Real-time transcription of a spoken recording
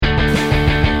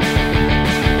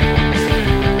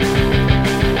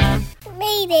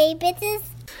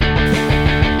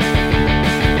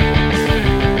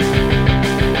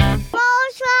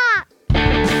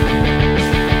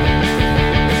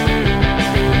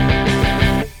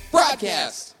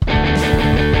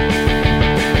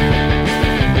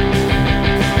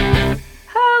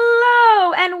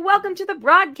welcome to the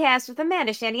broadcast with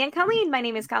Amanda, Shandy, and Colleen. My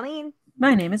name is Colleen.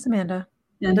 My name is Amanda.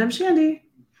 And I'm Shandy.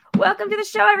 Welcome to the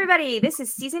show, everybody. This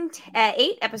is season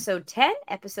 8, episode 10,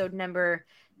 episode number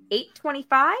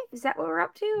 825. Is that what we're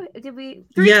up to? Did we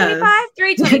 325?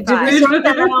 Yes.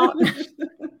 325.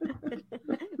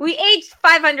 We aged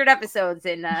 500 episodes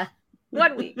in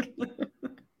 1 week.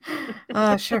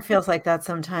 Sure feels like that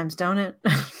sometimes, don't it?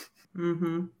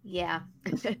 Mm-hmm. Yeah.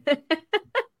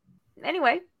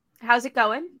 Anyway, how's it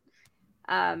going?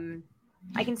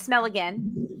 I can smell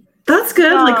again. That's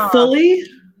good. Like fully?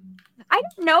 I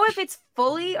don't know if it's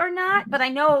fully or not, but I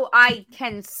know I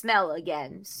can smell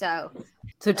again. So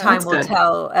time will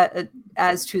tell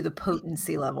as to the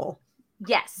potency level.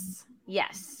 Yes.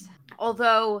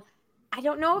 Although I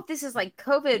don't know if this is like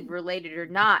COVID related or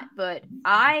not, but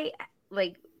I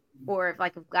or if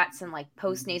I've got some like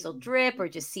postnasal drip or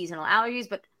just seasonal allergies.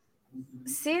 But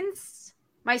since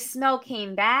my smell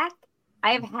came back,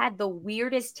 I have had the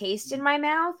weirdest taste in my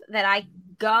mouth that I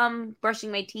gum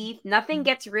brushing my teeth. Nothing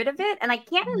gets rid of it. And I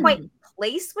can't quite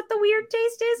place what the weird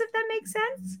taste is, if that makes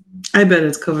sense. I bet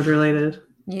it's COVID related.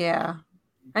 Yeah.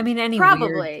 I mean, any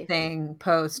weird thing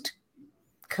post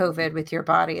COVID with your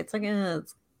body, it's like,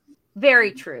 it's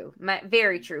very true.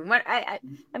 Very true.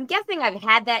 I'm guessing I've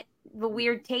had the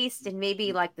weird taste and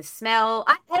maybe like the smell.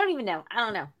 I don't even know. I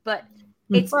don't know. But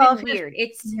it's been weird.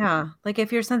 Like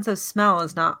if your sense of smell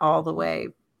is not all the way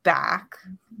back,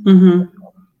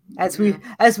 as we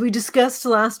discussed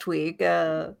last week,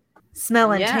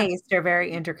 smell and taste are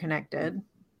very interconnected.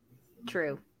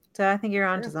 True. So I think you're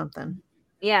onto something.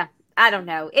 Yeah, I don't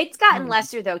know. It's gotten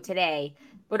lesser though today,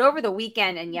 but over the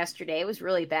weekend and yesterday, it was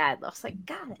really bad. I was like,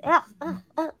 God,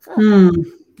 oh,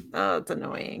 it's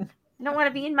annoying. I don't want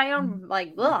to be in my own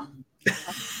ugh. If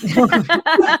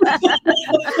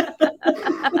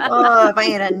I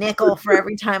had a nickel for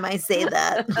every time I say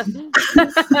that.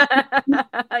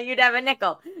 You'd have a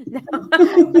nickel. No,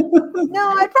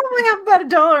 I'd probably have about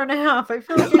 $1.50. I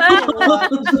feel like a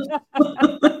lot.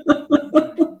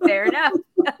 Fair enough.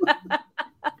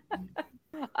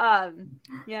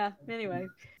 Yeah, anyway.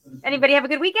 Anybody have a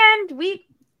good weekend?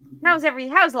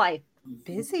 How's life?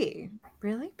 Busy.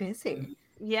 Really busy.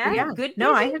 Yeah. Good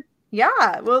busy? No,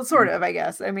 well, sort of, I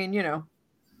guess. I mean,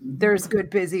 there's good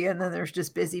busy and then there's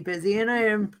just busy, and I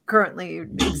am currently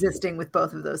existing with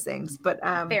both of those things. But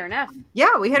fair enough.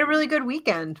 Yeah, we had a really good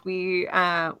weekend. We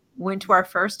went to our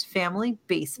first family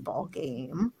baseball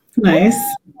game. Nice.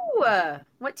 Ooh,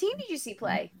 what team did you see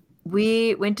play?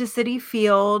 We went to Citi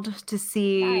Field to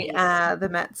see the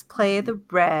Mets play the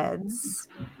Reds.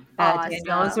 Awesome.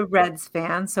 Danielle is a Reds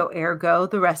fan, so ergo,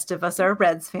 the rest of us are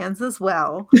Reds fans as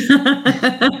well.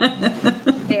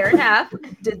 Fair enough.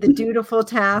 Did the dutiful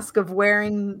task of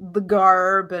wearing the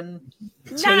garb and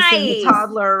chasing the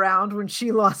toddler around when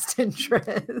she lost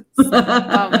interest.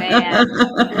 Oh, man.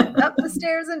 Up the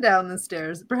stairs and down the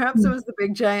stairs. Perhaps it was the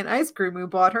big giant ice cream who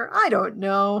bought her. I don't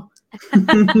know.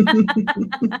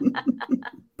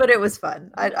 But it was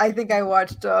fun. I think I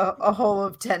watched a whole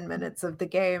of 10 minutes of the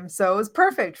game, so it was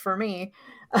perfect for me.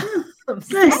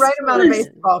 Nice. Right amount of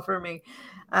baseball for me.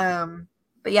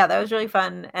 But yeah, that was really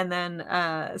fun. And then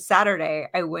Saturday,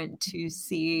 I went to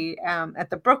see at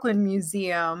the Brooklyn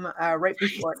Museum right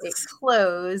before it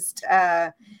closed.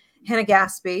 Hannah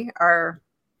Gatsby, our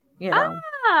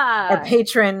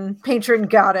patron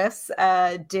goddess,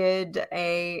 did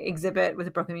a exhibit with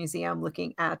the Brooklyn Museum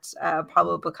looking at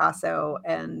Pablo Picasso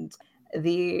and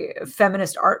the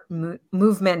feminist art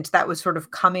movement that was sort of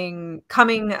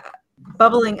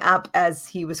bubbling up as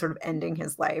he was sort of ending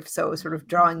his life. So it was sort of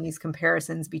drawing these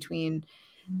comparisons between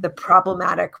the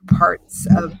problematic parts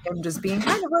of him just being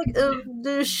kind of like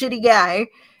the shitty guy.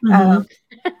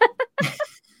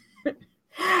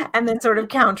 And then sort of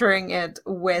countering it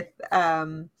with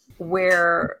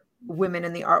where women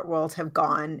in the art world have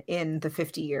gone in the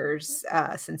 50 years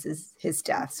since his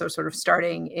death. So sort of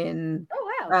starting in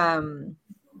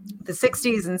the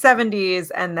 60s and 70s,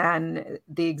 and then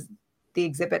the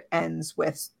exhibit ends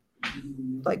with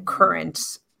like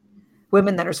current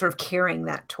women that are sort of carrying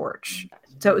that torch.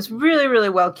 So it was really, really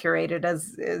well curated,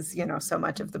 as so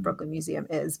much of the Brooklyn Museum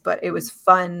is. But it was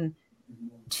fun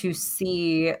to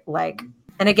see, like,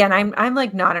 and again, I'm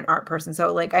like not an art person,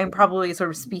 so like I'm probably sort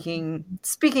of speaking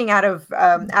out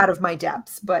of my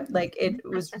depths. But like it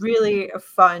was really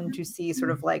fun to see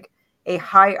sort of like a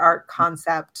high art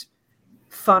concept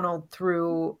funneled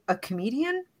through a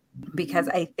comedian, because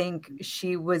I think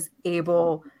she was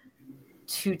able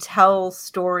to tell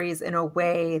stories in a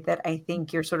way that I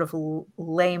think your sort of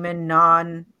layman,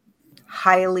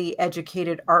 non-highly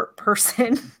educated art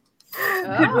person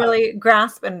could really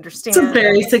grasp and understand. It's a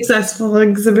very successful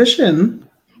exhibition.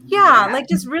 Yeah, like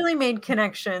just really made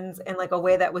connections in like a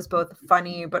way that was both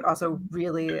funny but also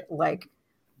really like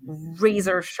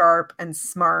razor sharp and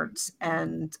smart,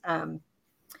 and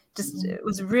just it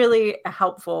was really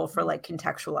helpful for like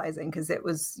contextualizing, because it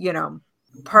was, you know,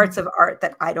 parts of art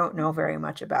that I don't know very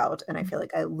much about, and I feel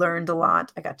like I learned a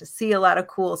lot. I got to see a lot of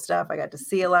cool stuff. I got to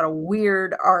see a lot of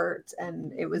weird art,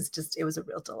 and it was a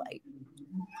real delight.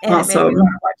 And it made me want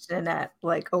to watch Nanette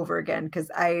like over again, because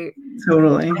I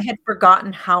had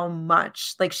forgotten how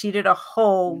much, like, she did a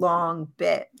whole long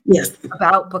bit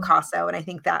about Picasso, and I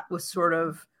think that was sort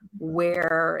of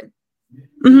where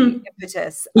the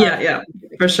impetus. Yeah,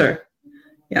 for sure.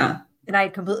 Yeah. And I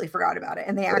completely forgot about it.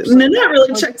 And they actually Nanette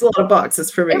really checks a lot of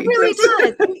boxes for me. It really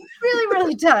does. It really,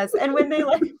 really does. And when they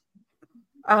like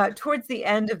towards the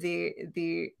end of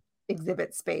the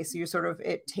exhibit space, you sort of,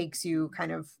 it takes you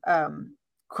kind of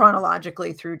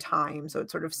chronologically through time. So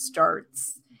it sort of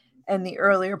starts in the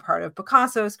earlier part of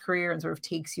Picasso's career and sort of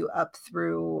takes you up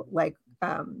through like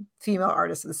female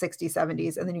artists of the 60s,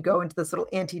 70s. And then you go into this little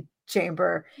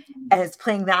antechamber and it's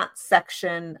playing that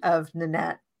section of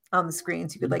Nanette on the screen,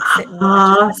 so you could like sit and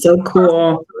watch. So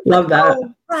cool. Love that.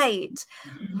 Oh,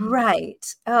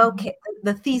 right. Okay.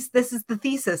 This is the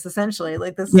thesis, essentially.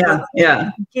 Like this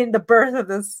in the birth of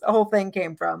this whole thing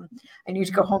came from. And you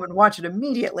just go home and watch it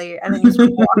immediately, and then you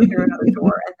sort of walk through another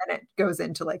door, and then it goes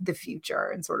into like the future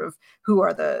and sort of who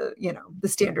are the, you know, the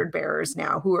standard bearers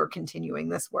now who are continuing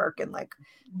this work and like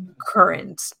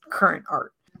current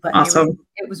art. But awesome.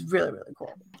 It was really, really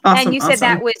cool. Awesome, and you said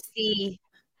that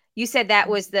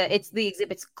was the it's the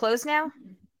exhibit's closed now?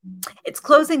 It's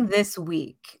closing this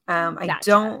week.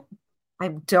 Gotcha. I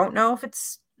don't know if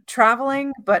it's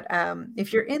traveling, but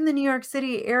if you're in the New York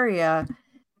City area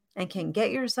and can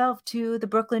get yourself to the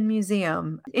Brooklyn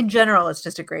Museum, in general, it's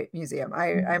just a great museum.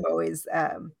 I'm always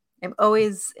a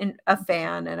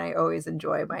fan, and I always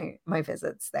enjoy my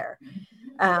visits there.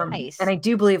 Nice. And I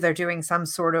do believe they're doing some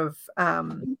sort of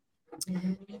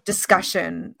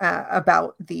discussion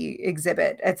about the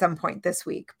exhibit at some point this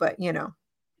week, but you know,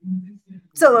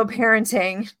 solo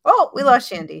parenting. Oh, we lost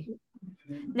Shandy.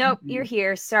 Nope, you're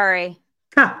here. Sorry.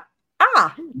 But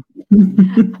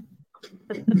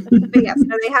yes,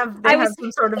 no, they have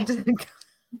some sort of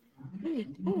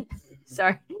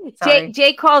sorry.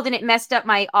 Jay called and it messed up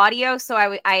my audio, so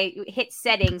I hit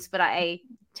settings, but I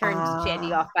turned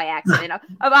Shandy off by accident.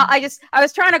 I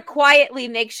was trying to quietly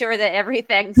make sure that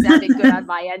everything sounded good on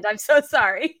my end. I'm so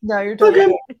sorry. No, you're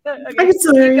totally okay. Keep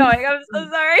going. I'm so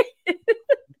sorry.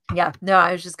 Yeah, no,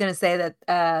 I was just going to say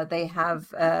that they have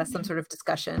some sort of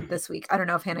discussion this week. I don't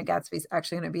know if Hannah Gatsby's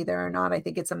actually going to be there or not. I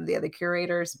think it's some of the other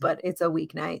curators, but it's a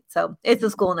weeknight. So it's a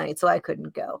school night, so I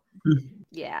couldn't go.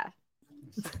 Yeah.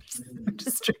 I'm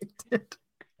distracted.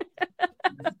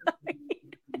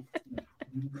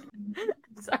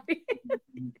 Sorry.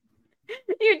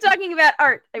 You're talking about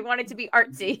art. I want it to be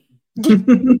artsy. Hey,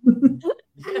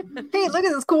 look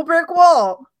at this cool brick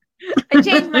wall. I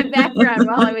changed my background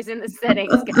while I was in the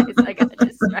settings, guys. I got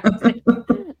distracted.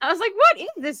 I was like, what is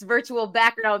this virtual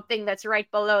background thing that's right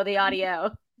below the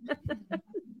audio?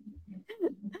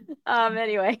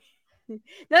 Anyway. No,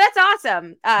 that's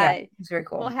awesome. It's very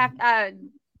cool. We'll have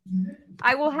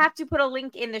I will have to put a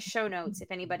link in the show notes if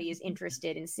anybody is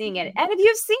interested in seeing it. And if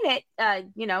you've seen it,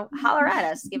 holler at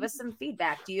us. Give us some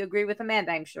feedback. Do you agree with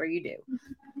Amanda? I'm sure you do.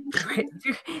 Right.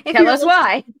 Tell us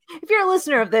why. If you're a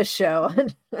listener of this show.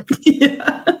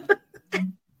 Yeah.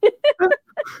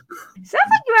 Sounds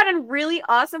like you had a really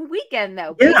awesome weekend,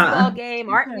 though. Baseball game,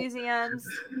 art museums.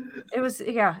 It was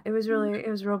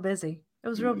real busy. It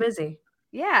was real busy.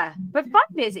 Yeah, but fun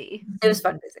busy. It was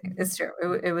fun busy. It's true.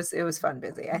 It was fun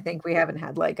busy. I think we haven't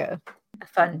had like a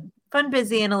fun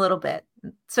busy in a little bit,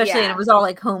 especially and it was all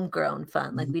like homegrown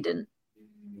fun. Like we didn't.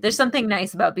 There's something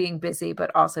nice about being busy,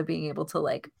 but also being able to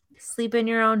like sleep in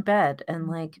your own bed and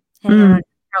like hang out on your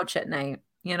couch at night.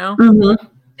 You know, I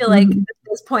feel like at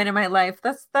this point in my life,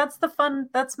 that's the fun.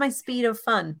 That's my speed of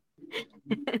fun.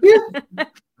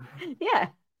 Yeah.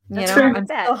 You know, I'm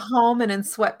still home and in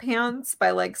sweatpants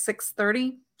by like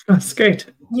 6:30. That's great.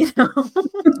 You know,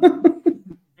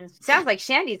 sounds like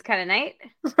Shandy's kind of night,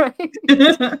 right?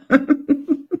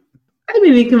 I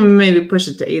mean, we can maybe push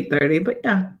it to 8:30, but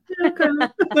yeah.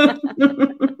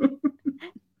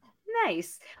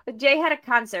 Nice. Jay had a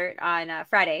concert on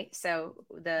Friday, so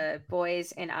the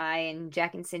boys and I and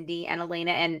Jack and Cindy and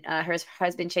Elena and her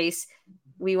husband Chase,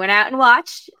 we went out and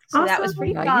watched. So that was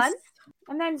pretty fun.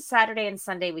 And then Saturday and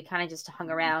Sunday, we kind of just hung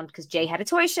around because Jay had a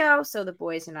toy show. So the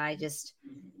boys and I just,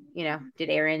 did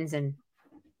errands and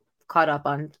caught up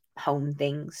on home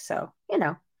things. So,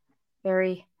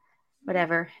 very,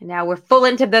 whatever. Now we're full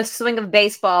into the swing of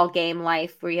baseball game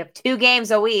life where you have 2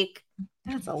 games a week.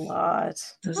 That's a lot.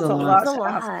 That's That's a a lot. lot to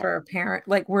ask for a parent,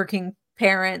 like working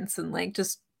parents and like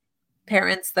just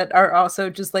parents that are also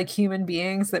just like human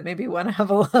beings that maybe want to have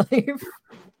a life.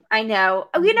 I know.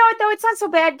 Oh, you know what, though? It's not so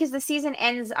bad because the season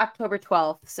ends October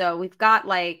 12th. So we've got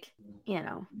like,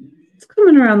 It's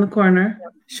coming around the corner.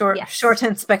 Short, Yes. short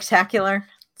and spectacular.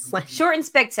 It's like, short and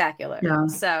spectacular. Yeah.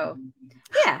 So,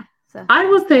 yeah. So I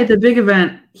will say the big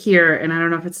event here, and I don't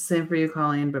know if it's the same for you,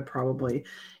 Colleen, but probably,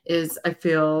 is I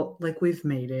feel like we've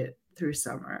made it through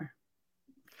summer.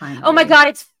 Finally. oh my God,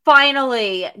 it's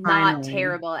finally not Finally.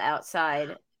 terrible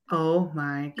outside. Oh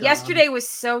my God. Yesterday was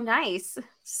so nice.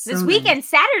 So This nice. weekend,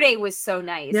 Saturday was so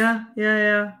nice. Yeah.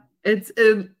 It's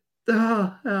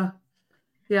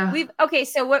yeah. Okay,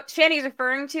 so what Shanny's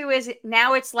referring to is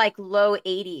now it's like low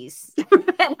 80s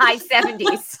and high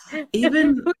 70s.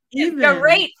 even The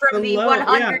rate from the below,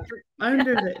 100.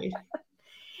 under the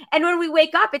And when we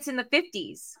wake up, it's in the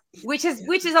 50s, which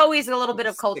is always a little bit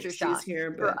of culture 60s shock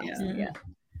here, for but us. yeah.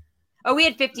 Oh, we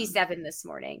had 57 this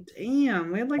morning.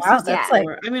 Damn, we had like wow, 64. that's like,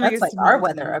 I mean, I that's guess like our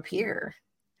weather up here.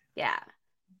 Yeah.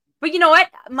 But you know what?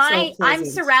 I'm pleasant.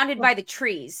 surrounded by the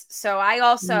trees. So I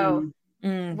also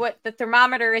what the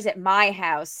thermometer is at my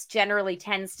house generally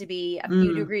tends to be a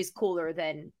few degrees cooler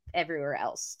than everywhere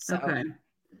else. So Okay.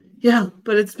 Yeah,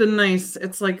 but it's been nice.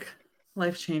 It's like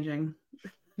life-changing.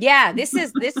 yeah, this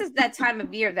is that time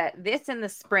of year that this in the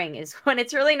spring is when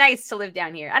it's really nice to live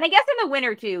down here. And I guess in the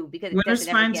winter too, because it Winter's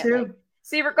doesn't ever fine get too. like,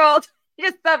 super cold.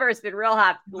 Just summer's been real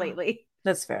hot lately.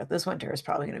 That's fair. This winter is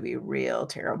probably going to be real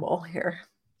terrible here.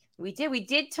 We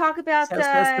did talk about So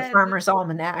the Farmer's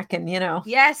Almanac, and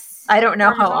yes. I don't know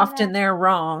how Farmer's often Almanac. they're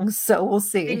wrong, so we'll The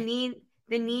see.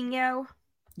 Nino.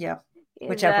 Yeah, is,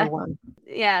 whichever one.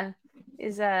 Yeah,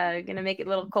 is gonna make it a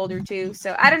little colder too.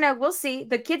 So I don't know. We'll see.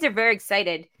 The kids are very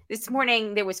excited. This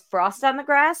morning there was frost on the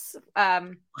grass.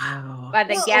 Wow. By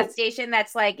the gas station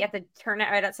that's like at the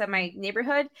turnout right outside my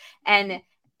neighborhood, and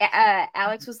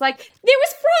Alex was like, "There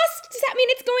was frost. Does that mean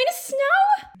it's going to snow?"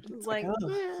 I was like, I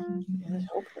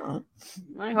hope not.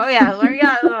 like, oh yeah, we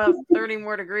got 30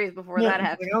 more degrees before that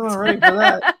happens. I'm not ready for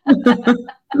that.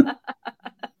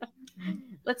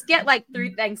 Let's get like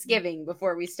through Thanksgiving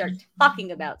before we start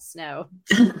talking about snow.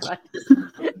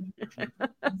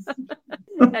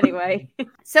 But anyway,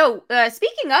 so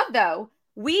speaking of though,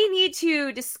 we need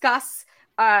to discuss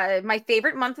my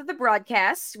favorite month of the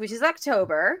broadcast, which is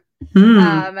October.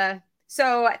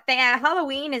 So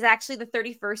Halloween is actually the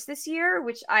 31st this year,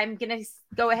 which I'm going to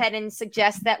go ahead and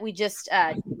suggest that we just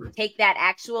take that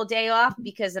actual day off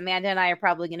because Amanda and I are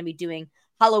probably going to be doing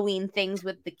Halloween things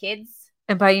with the kids.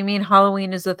 And by you mean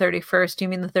Halloween is the 31st? Do you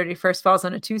mean the 31st falls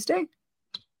on a Tuesday?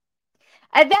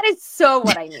 That is so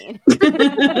what I mean.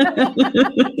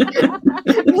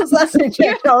 Because last I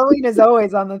checked, Halloween is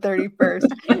always on the 31st.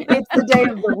 It's the day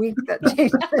of the week that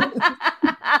changes.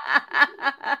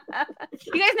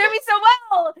 You guys know me so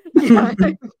well.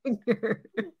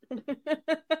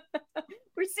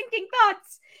 We're syncing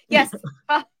thoughts. Yes.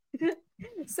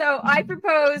 So I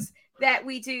propose that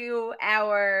we do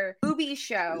our movie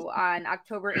show on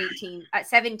October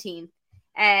 17th,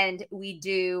 and we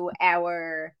do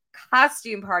our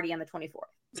costume party on the 24th.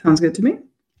 Sounds good to me.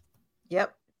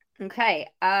 Yep. Okay.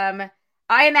 I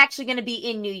am actually going to be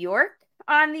in New York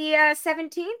on the 17th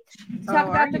to talk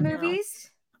about the movies.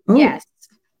 Ooh. Yes.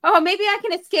 Oh, maybe I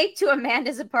can escape to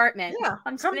Amanda's apartment. Yeah.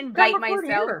 I'm just going to invite myself.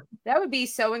 Here. That would be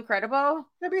so incredible.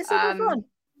 That'd be super fun.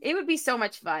 It would be so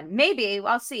much fun. Maybe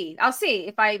I'll see. I'll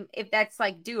see if that's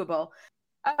like doable.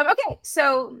 Okay,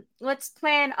 so let's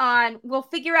plan on. We'll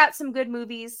figure out some good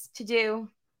movies to do.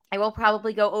 I will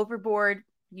probably go overboard.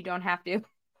 You don't have to.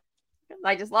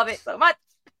 I just love it so much.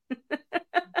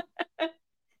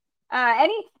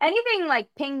 Anything like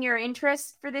ping your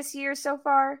interest for this year so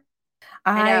far?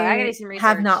 I know, I gotta do some research.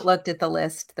 Have not looked at the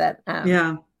list that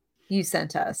you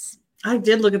sent us. I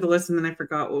did look at the list and then I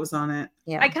forgot what was on it.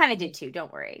 Yeah, I kind of did too.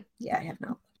 Don't worry. Yeah, I have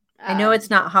not. I know it's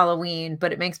not Halloween,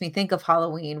 but it makes me think of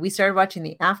Halloween. We started watching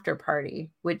The After Party,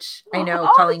 which I know,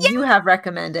 Colleen, you have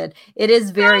recommended. It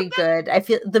is very good. I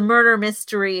feel the murder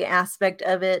mystery aspect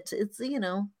of it. It's,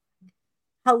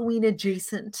 Halloween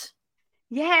adjacent.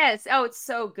 Yes. Oh, it's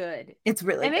so good. It's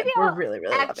really and good. Maybe We're really,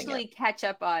 really actually loving it. Catch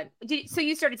up on. So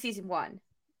you started season 1.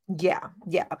 Yeah.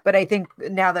 But I think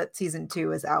now that season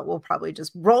 2 is out, we'll probably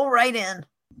just roll right in.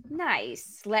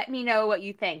 Nice. Let me know what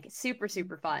you think. Super,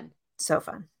 super fun. So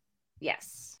fun.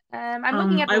 Yes. I'm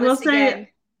looking at the I will list say, again.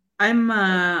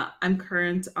 I'm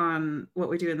current on What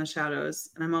We Do in the Shadows,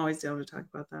 and I'm always down to talk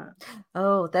about that.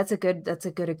 Oh, that's a good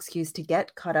excuse to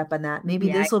get caught up on that. Maybe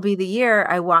Yeah. this will be the year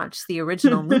I watch the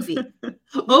original movie.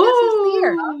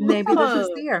 Oh, Maybe this is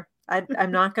the year.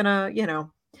 I'm not gonna,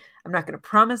 I'm not gonna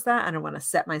promise that. I don't want to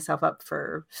set myself up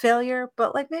for failure,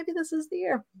 but like maybe this is the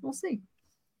year. We'll see.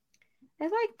 I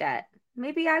like that.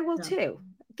 Maybe I will Yeah. too.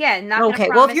 Again, not Okay. gonna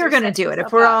Well, if promise you're or gonna set do it, if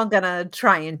myself we're up. all gonna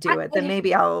try and do it, then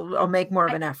maybe I'll make more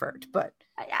of an effort. But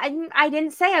I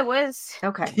didn't say I was.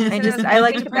 okay. So I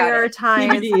like think to about it. prioritize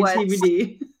TBD, what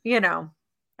TBD.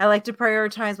 I like to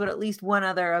prioritize what at least one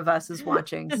other of us is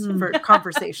watching for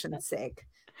conversation's sake.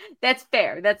 That's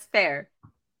fair. That's fair.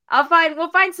 We'll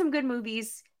find some good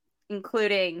movies,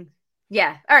 including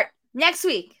All right. Next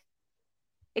week,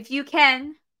 if you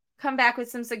can come back with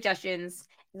some suggestions,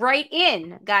 write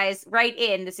in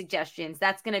the suggestions.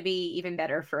 That's gonna be even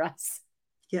better for us.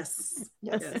 Yes.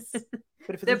 But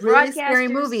if The it's a really scary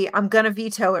broadcasters- movie, I'm gonna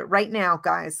veto it right now,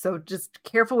 guys. So just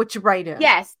careful what you write in.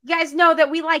 Yes, you guys know that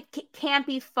we like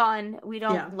campy fun. We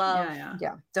don't love.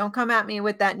 Yeah. Don't come at me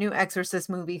with that new Exorcist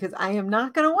movie because I am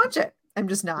not gonna watch it. I'm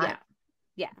just not.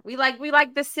 Yeah. We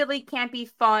like the silly, campy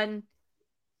fun.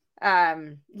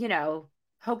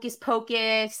 Hocus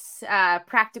Pocus,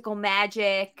 practical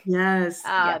magic. Yes.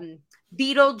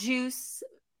 Beetlejuice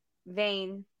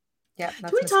vein. Yeah.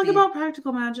 Did we talk about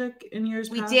practical magic in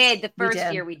years We past? did the first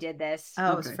year we did this.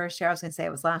 Oh, it was first year. I was gonna say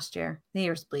it was last year. The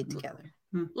years bleed together.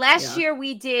 Last year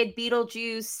we did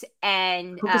Beetlejuice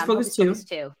and Hocus Pocus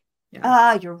 2.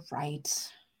 You're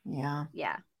right. Yeah.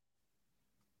 Yeah.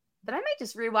 But I might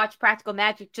just rewatch Practical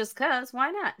Magic just because.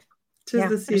 Why not?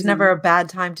 There's never a bad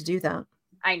time to do that.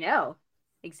 I know.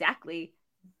 Exactly.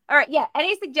 All right. Yeah.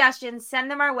 Any suggestions, send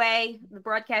them our way.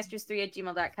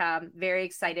 Thebroadcasters3@gmail.com. Very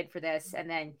excited for this. And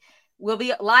then we'll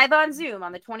be live on Zoom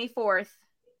on the 24th.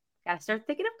 Gotta start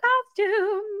thinking of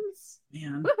costumes.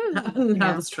 Man. Woohoo.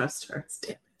 Now the stress starts.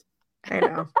 Damn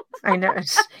it. I know.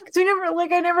 Because I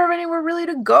never have anywhere really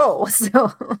to go.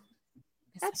 So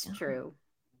that's true.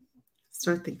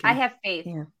 Start thinking. I have faith.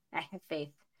 Yeah. I have faith.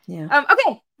 Yeah.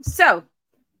 Okay. So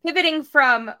pivoting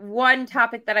from one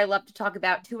topic that I love to talk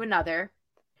about to another,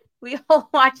 we all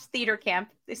watched Theater Camp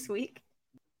this week,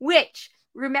 which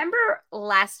remember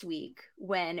last week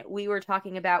when we were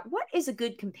talking about what is a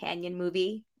good companion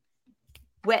movie?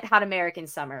 Wet Hot American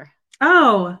Summer.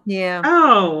 Oh. Yeah.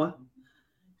 Oh.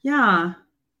 Yeah.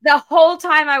 The whole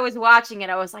time I was watching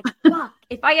it, I was like, fuck,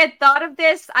 if I had thought of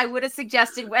this, I would have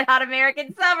suggested Wet Hot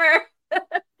American Summer.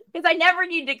 Because I never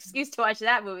need an excuse to watch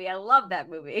that movie. I love that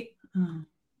movie.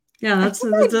 Yeah, that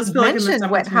does feel like a mentioned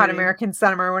Wet Hot American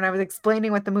Summer when I was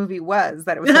explaining what the movie was.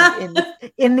 That it was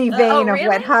in the vein of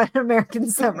Wet Hot American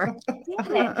Summer.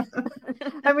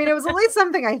 I mean, it was at least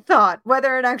something I thought.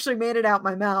 Whether it actually made it out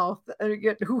my mouth,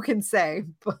 who can say?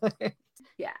 But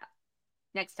yeah,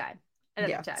 next time,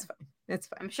 another time. It's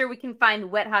fine. I'm sure we can find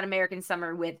Wet Hot American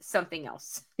Summer with something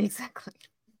else. Exactly.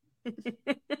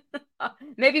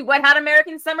 Maybe Wet Hot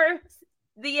American Summer,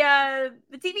 the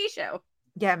TV show.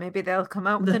 Yeah, maybe they'll come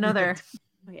out with another.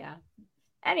 Yeah.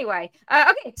 Anyway,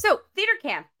 okay, so Theater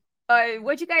Camp.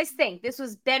 What'd you guys think? This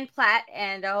was Ben Platt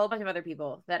and a whole bunch of other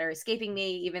people that are escaping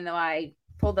me, even though I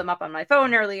pulled them up on my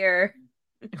phone earlier.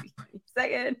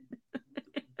 Second.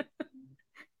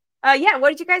 What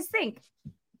did you guys think?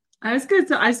 I was good.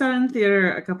 So I saw it in the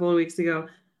theater a couple of weeks ago.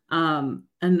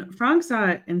 And Frank saw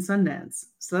it in Sundance.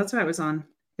 So that's why it was on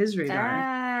his radar.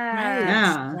 Right.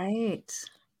 Yeah. Right.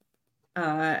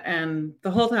 And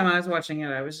the whole time I was watching it,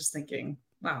 I was just thinking,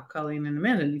 wow, Colleen and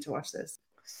Amanda need to watch this.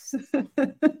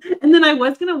 And then I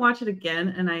was going to watch it again.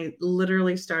 And I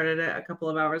literally started it a couple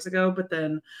of hours ago. But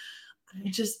then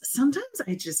sometimes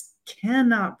I just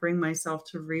cannot bring myself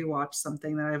to rewatch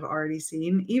something that I've already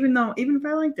seen, even if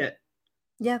I liked it.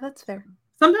 Yeah, that's fair.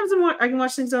 Sometimes I can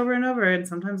watch things over and over, and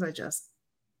sometimes I just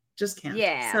can't.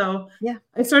 Yeah. So yeah,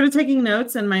 I started taking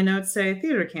notes, and my notes say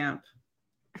Theater Camp.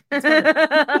 But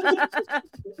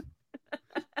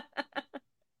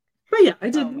yeah, I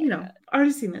did.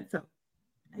 Already seen it, so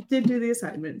I did do the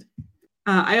assignment.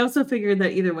 I also figured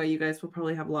that either way, you guys will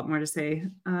probably have a lot more to say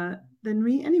than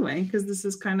me anyway, because this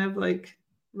is kind of like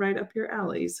right up your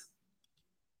alleys.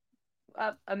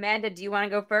 Amanda, do you want to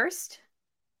go first?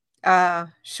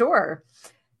 Sure.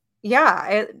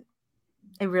 Yeah,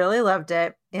 I really loved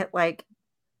it. It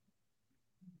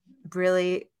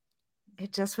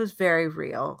just was very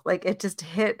real. Like it just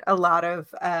hit a lot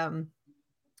of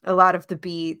the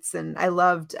beats, and I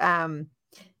loved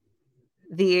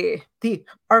the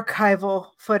archival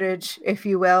footage, if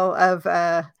you will, of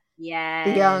the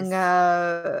young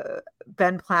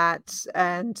Ben Platt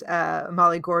and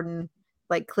Molly Gordon,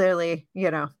 like clearly,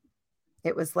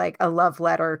 It was like a love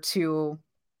letter to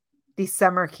the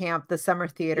summer camp, the summer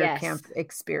theater Yes. camp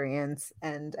experience.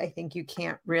 And I think you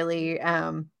can't really,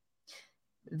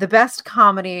 the best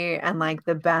comedy and like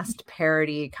the best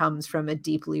parody comes from a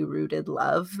deeply rooted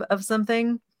love of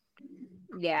something.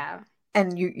 Yeah.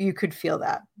 And you could feel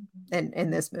that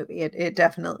in this movie. It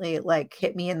definitely like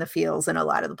hit me in the feels in a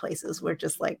lot of the places where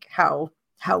just like how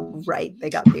right they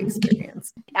got the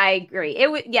experience. I agree. It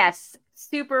was, yes,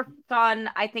 super fun.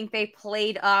 I think they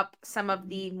played up some of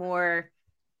the more,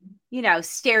 you know,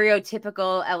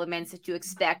 stereotypical elements that you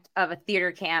expect of a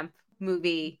theater camp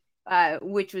movie,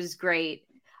 which was great.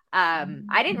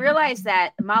 I didn't realize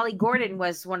that Molly Gordon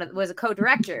was a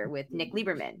co-director with Nick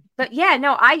Lieberman. But yeah,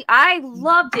 no, I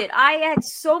loved it. I had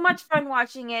so much fun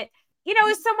watching it. You know, it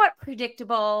was somewhat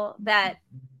predictable that,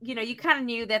 you know, you kind of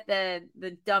knew that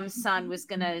the dumb son was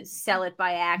gonna sell it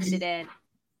by accident,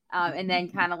 and then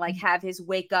kind of like have his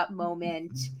wake up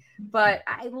moment. But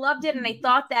I loved it, and I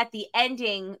thought that the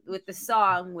ending with the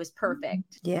song was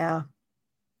perfect. Yeah.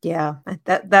 Yeah,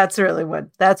 that's really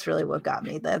what got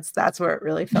me. That's where it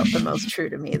really felt the most true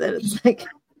to me, that it's like,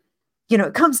 you know,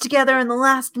 it comes together in the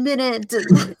last minute.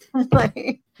 And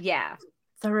like, yeah,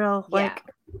 it's a real like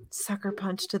sucker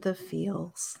punch to the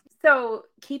feels. So,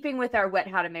 keeping with our Wet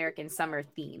Hot American Summer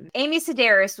theme, Amy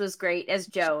Sedaris was great as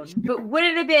Joan, but would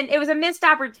it have been? It was a missed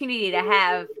opportunity to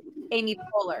have Amy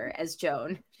Poehler as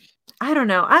Joan. I don't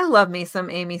know. I love me some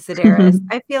Amy Sedaris.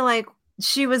 I feel like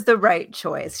she was the right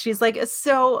choice. She's like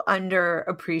so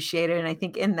underappreciated, and I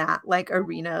think in that like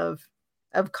arena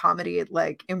of comedy,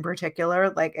 like in particular,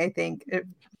 like I think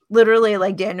literally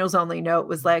like Daniel's only note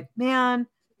was like, man,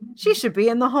 she should be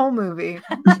in the whole movie.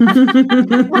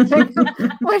 Like,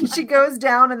 when she goes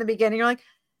down in the beginning, you're like,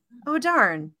 oh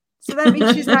darn, so that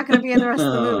means she's not going to be in the rest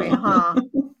of the movie, huh?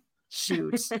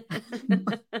 Shoot.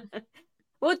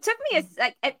 Well, it took me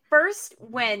at first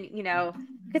when, you know,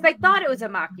 because I thought it was a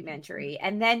mockumentary.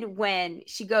 And then when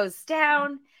she goes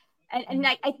down and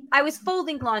I was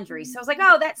folding laundry. So I was like,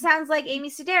 oh, that sounds like Amy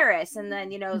Sedaris. And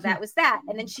then, you know, that was that.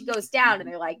 And then she goes down and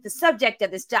they're like, the subject of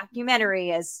this documentary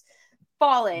has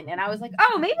fallen. And I was like,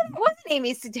 oh, maybe it wasn't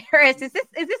Amy Sedaris. Is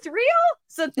this real?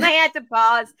 So then I had to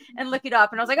pause and look it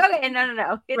up. And I was like, okay,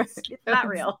 no. It's not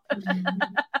real.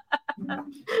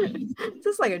 Is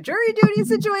this like a jury duty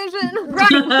situation?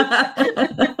 Right.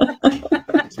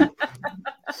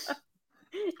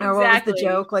 Or what was the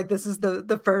joke? Like, this is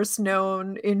the first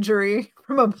known injury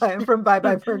from Bye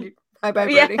Bye Birdie. Bye Bye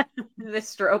Birdie. Yeah. The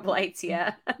strobe lights,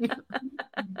 yeah.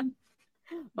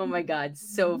 Oh my God,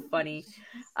 so funny.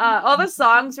 All the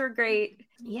songs were great.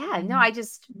 Yeah, no, I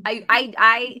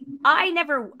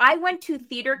went to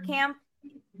theater camp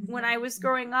when I was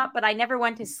growing up, but I never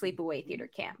went to sleepaway theater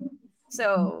camp.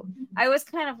 So I was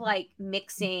kind of like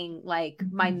mixing like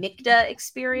my MICTA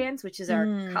experience, which is our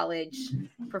college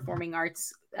performing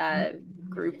arts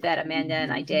group that Amanda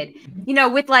and I did, you know,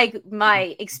 with like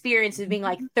my experience of being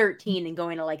like 13 and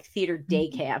going to like theater day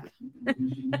camp.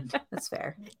 That's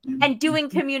fair. And doing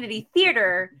community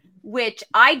theater, which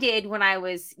I did when I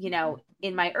was, you know,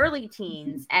 in my early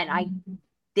teens. And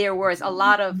there was a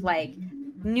lot of like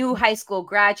new high school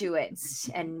graduates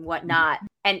and whatnot,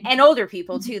 and older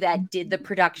people too that did the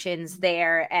productions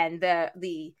there. And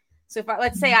so if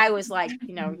let's say I was like,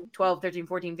 you know, 12, 13,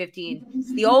 14, 15,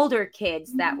 the older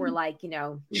kids that were like, you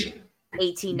know,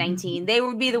 18, 19, they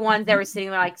would be the ones that were sitting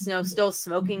there like, you know, still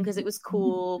smoking because it was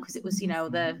cool, because it was, you know,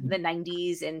 the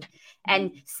 90s,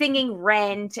 and singing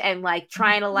Rent and like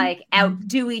trying to like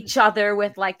outdo each other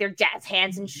with like their jazz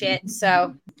hands and shit.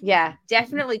 So yeah,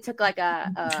 definitely took like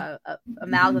a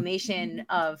amalgamation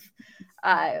of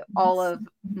all of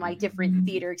my different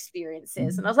theater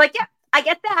experiences, and I was like, yeah, I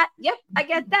get that. Yep, I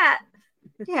get that.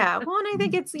 Yeah, well, and I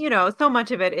think it's, you know, so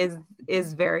much of it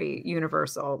is very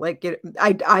universal. Like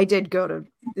I did go to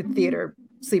theater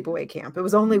sleepaway camp. It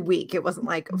was only a week. It wasn't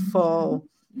like a full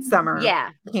summer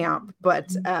camp,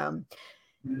 but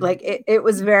like it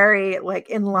was very like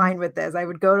in line with this. I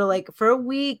would go to like for a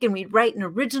week, and we'd write an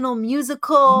original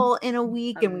musical in a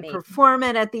week. Amazing. And we'd perform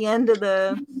it at the end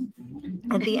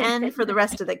for the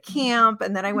rest of the camp.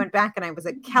 And then I went back and I was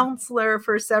a counselor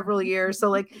for several years. So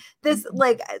like this,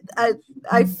 like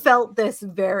I felt this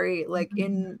very like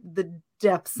in the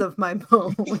depths of my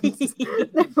bones.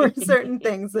 There were certain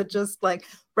things that just like,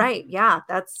 right. Yeah.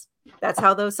 That's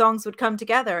how those songs would come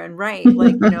together. And right.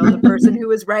 Like, you know, the person who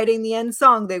was writing the end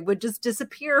song, they would just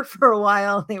disappear for a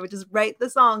while. They would just write the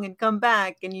song and come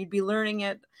back, and you'd be learning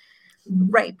it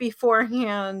right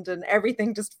beforehand, and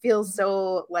everything just feels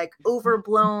so like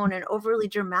overblown and overly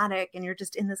dramatic, and you're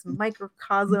just in this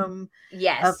microcosm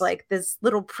of like this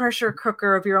little pressure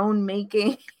cooker of your own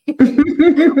making.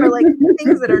 Or like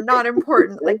things that are not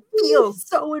important like feel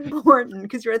so important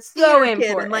because you're a theater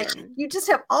kid, and like you just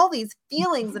have all these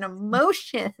feelings and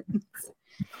emotions,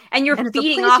 and you're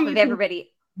feeding off of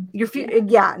everybody. You're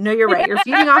you're right. You're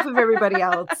feeding off of everybody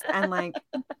else, and like,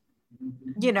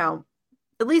 you know,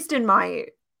 at least in my,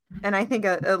 and I think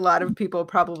a lot of people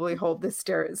probably hold this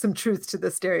some truth to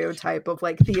the stereotype of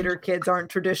like theater kids aren't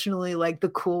traditionally like the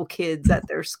cool kids at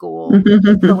their school.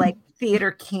 So like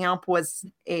theater camp was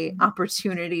a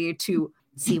opportunity to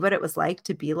see what it was like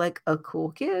to be like a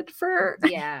cool kid for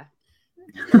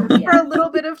for a little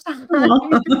bit of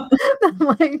time.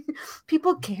 Like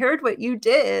people cared what you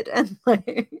did, and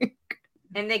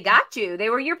they got you. They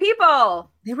were your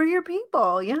people.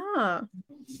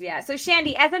 Yeah. So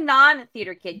Shandy, as a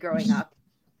non-theater kid growing up,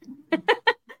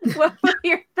 what were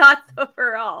your thoughts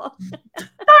overall? That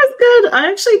was good. I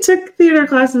actually took theater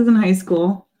classes in high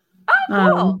school.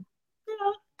 Oh,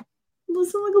 cool.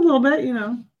 Listen like a little bit, you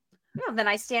know. Well, then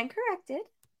I stand corrected.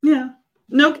 Yeah.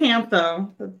 No camp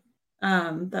though.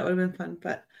 That would have been fun,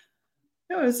 but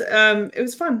it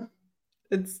was fun.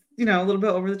 It's, you know, a little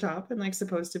bit over the top and like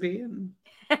supposed to be, and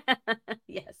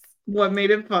yes. What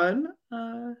made it fun?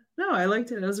 No, I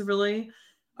liked it. It was a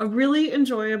really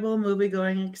enjoyable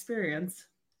movie-going experience.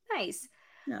 Nice.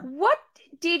 Yeah. What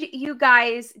did you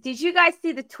guys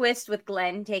see the twist with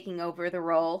Glenn taking over the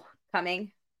role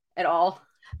coming at all?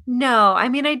 No, I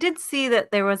mean, I did see that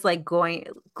there was like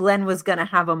Glenn was going to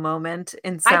have a moment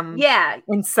in some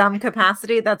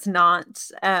capacity. That's not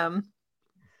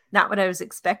what I was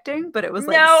expecting, but it was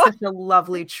like such a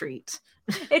lovely treat.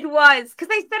 It was, because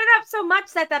they set it up so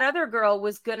much that other girl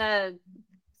was going to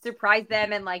surprise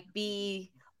them and like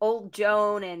be old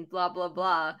Joan and blah, blah,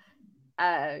 blah.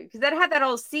 Because that had that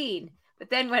whole scene. But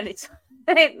then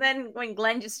when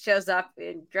Glenn just shows up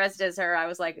and dressed as her, I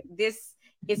was like, this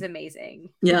is amazing.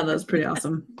 Yeah, that was pretty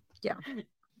awesome. Yeah.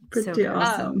 Pretty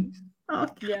awesome.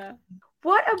 Yeah.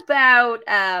 What about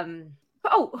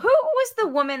who was the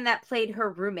woman that played her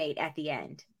roommate at the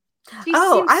end? She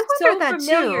I wondered that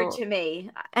familiar too. To me.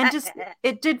 And just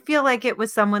it did feel like it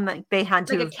was someone that they had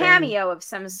to like a cameo of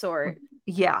some sort.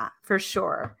 Yeah, for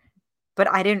sure. But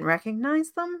I didn't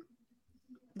recognize them.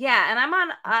 Yeah, and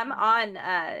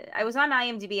I was on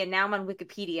IMDb and now I'm on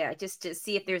Wikipedia just to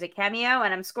see if there's a cameo,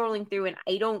 and I'm scrolling through and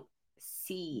I don't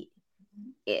see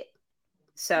it.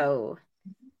 So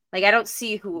like I don't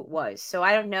see who it was. So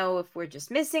I don't know if we're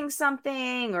just missing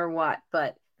something or what,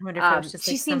 but I wonder if it was just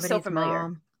she seems so familiar.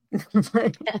 Mom.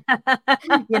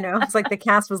 You know, it's like the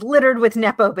cast was littered with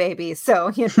Nepo babies. So,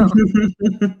 you know.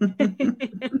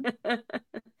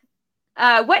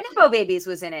 What Nepo babies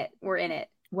were in it?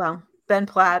 Well, Ben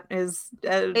Platt is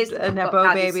a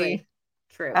Nepo baby.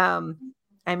 True.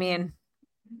 I mean,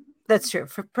 that's true.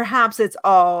 Perhaps it's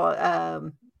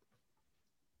all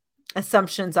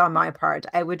assumptions on my part.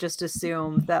 I would just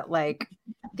assume that like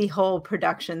the whole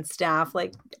production staff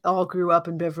like all grew up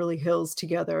in Beverly Hills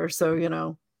together. So, you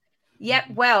know.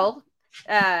 Yep. Well,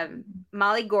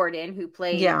 Molly Gordon, who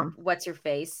played What's Her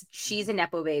Face, she's a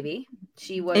Nepo baby.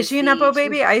 Is she a Nepo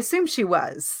baby? I assume she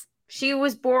was. She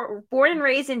was born and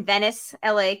raised in Venice,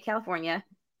 LA, California.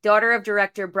 Daughter of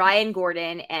director Brian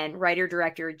Gordon and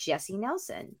writer-director Jesse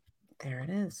Nelson. There it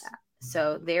is.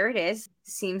 So there it is.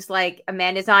 Seems like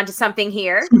Amanda's onto something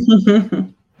here.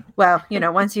 Well, you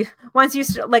know, once you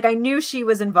like, I knew she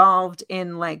was involved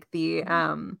in like the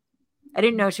I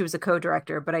didn't know she was a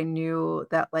co-director, but I knew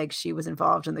that like she was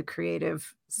involved in the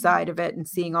creative side of it, and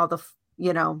seeing all the,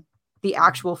 you know, the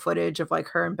actual footage of like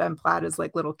her and Ben Platt as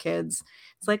like little kids.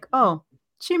 It's like, oh,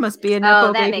 she must be a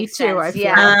Nepo baby too. Sense. I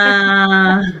feel.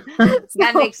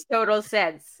 That makes total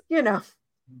sense. You know,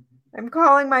 I'm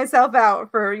calling myself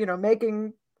out for, you know,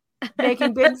 making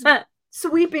big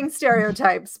sweeping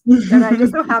stereotypes, and I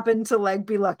just so happen to like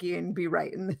be lucky and be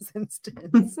right in this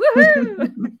instance.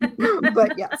 Woohoo!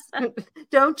 But yes,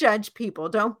 don't judge people.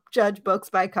 Don't judge books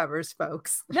by covers,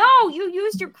 folks. No, you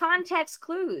used your context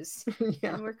clues.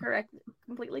 Yeah. And we're correct,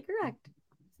 completely correct.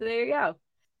 So there you go.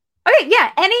 Okay,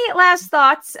 yeah. Any last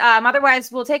thoughts? Otherwise,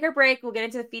 we'll take our break. We'll get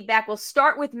into the feedback. We'll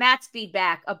start with Matt's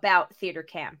feedback about Theater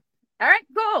Camp. All right,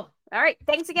 cool. All right,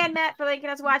 thanks again, Matt, for letting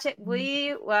us watch it. All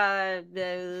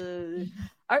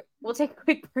right, we'll take a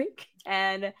quick break,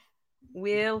 and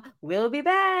we'll be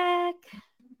back.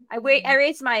 I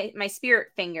raised my spirit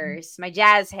fingers, my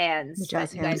jazz hands. You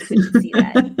guys couldn't see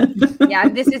that. Yeah,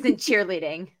 this isn't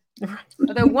cheerleading.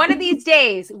 Although one of these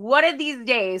days,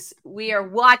 we are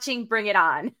watching Bring It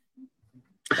On.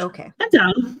 Okay. I'm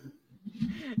down.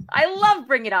 I love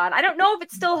Bring It On. I don't know if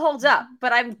it still holds up,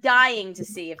 but I'm dying to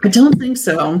see if I don't think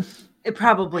so. It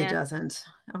probably Yeah. doesn't.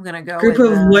 I'm gonna go Group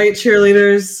with of white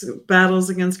cheerleaders battles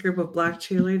against group of black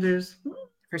cheerleaders.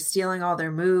 for stealing all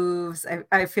their moves.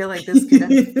 I feel like this could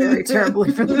end very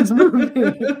terribly for this movie.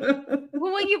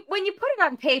 Well, when you put it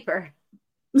on paper,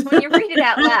 when you read it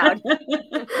out loud.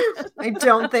 I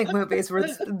don't think movies were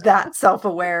that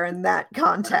self-aware in that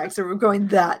context, or we're going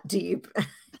that deep.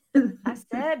 I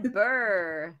said,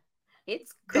 "Burr,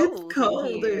 it's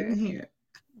cold in here.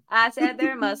 I said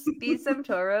there must be some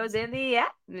toros in the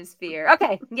atmosphere.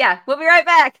 Okay, yeah, we'll be right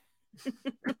back.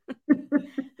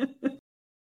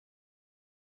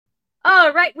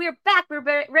 All right, we're back.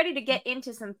 We're ready to get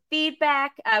into some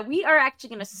feedback. We are actually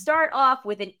going to start off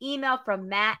with an email from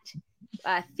Matt,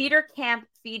 theater camp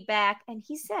feedback, and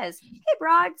he says, "Hey,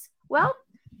 broads. Well,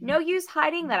 no use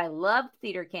hiding that I loved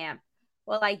theater camp.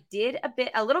 Well, I did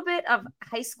a little bit of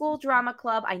high school drama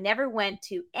club. I never went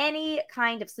to any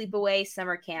kind of sleepaway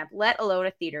summer camp, let alone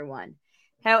a theater one.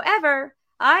 However,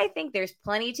 I think there's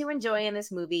plenty to enjoy in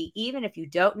this movie, even if you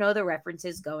don't know the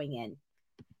references going in.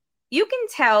 You can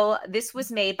tell this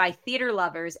was made by theater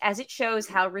lovers, as it shows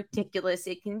how ridiculous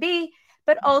it can be,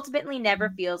 but ultimately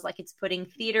never feels like it's putting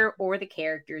theater or the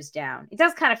characters down. It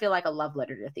does kind of feel like a love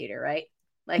letter to theater, right?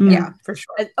 Like, Yeah, for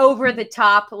sure. An over the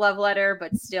top love letter,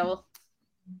 but still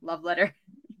love letter.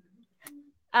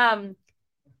 The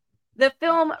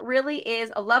film really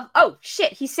is a love. Oh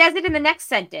shit, he says it in the next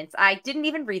sentence. I didn't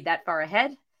even read that far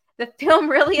ahead. The film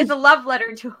really is a love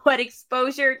letter to what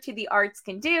exposure to the arts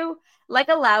can do, like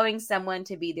allowing someone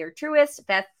to be their truest,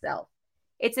 best self.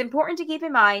 It's important to keep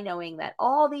in mind knowing that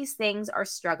all these things are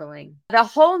struggling. The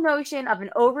whole notion of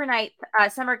an overnight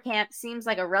summer camp seems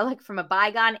like a relic from a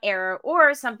bygone era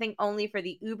or something only for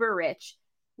the uber rich.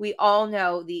 We all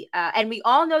know the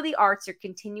arts are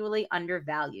continually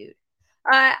undervalued.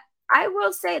 I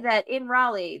will say that in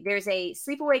Raleigh, there's a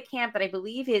sleepaway camp that I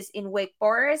believe is in Wake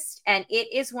Forest, and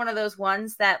it is one of those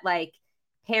ones that like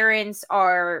parents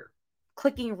are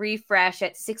clicking refresh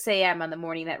at 6 a.m. on the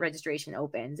morning that registration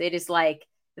opens. It is like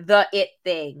the it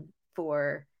thing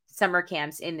for summer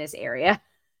camps in this area.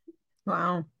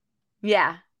 Wow.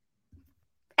 Yeah.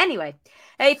 Anyway,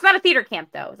 it's not a theater camp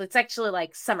though. It's actually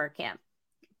like summer camp.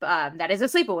 That is a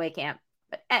sleepaway camp.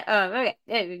 But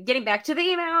okay, getting back to the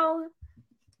email.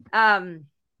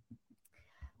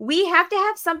 We have to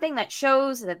have something that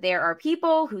shows that there are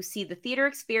people who see the theater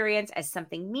experience as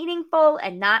something meaningful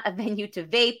and not a venue to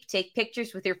vape, take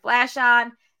pictures with your flash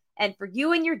on, and for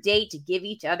you and your date to give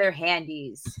each other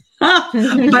handies.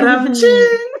 Nicely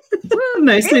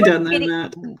done, then,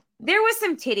 Matt. There was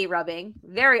some titty rubbing,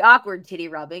 very awkward titty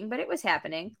rubbing, but it was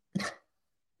happening.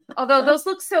 Although those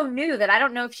look so new that I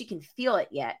don't know if she can feel it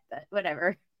yet, but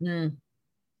whatever. Mm.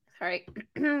 All right,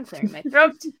 clearing my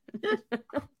throat.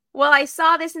 Well, I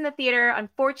saw this in the theater.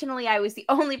 Unfortunately, I was the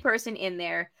only person in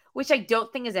there, which I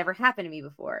don't think has ever happened to me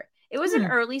before. It was an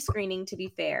early screening, to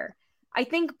be fair. I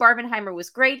think Barbenheimer was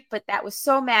great, but that was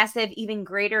so massive, even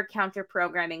greater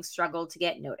counter-programming struggled to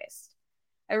get noticed.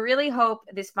 I really hope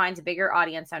this finds a bigger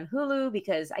audience on Hulu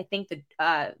because I think the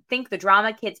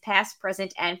drama kids past,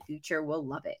 present, and future will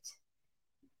love it.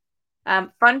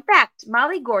 Fun fact,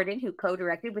 Molly Gordon, who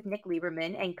co-directed with Nick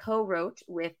Lieberman and co-wrote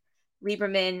with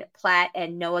Lieberman, Platt,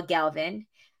 and Noah Galvin,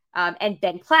 and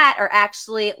Ben Platt are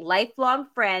actually lifelong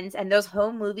friends, and those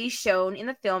home movies shown in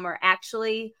the film are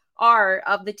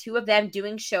of the two of them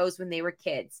doing shows when they were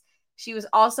kids. She was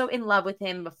also in love with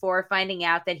him before finding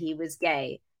out that he was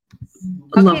gay.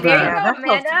 Love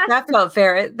that. That felt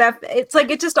fair. It's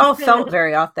like it just all felt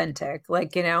very authentic.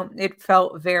 Like, you know, it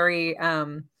felt very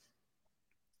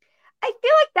I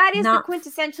feel like that is the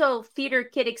quintessential theater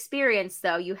kid experience,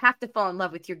 though. You have to fall in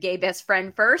love with your gay best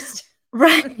friend first.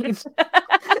 Right.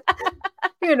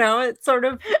 You know, it's sort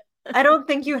of, I don't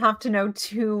think you have to know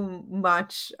too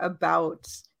much about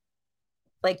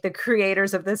like the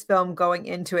creators of this film going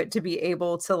into it to be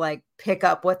able to like pick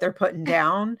up what they're putting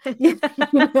down. You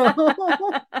know?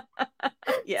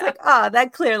 Yeah. It's like,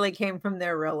 that clearly came from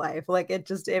their real life. Like it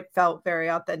felt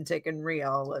very authentic and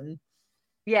real. And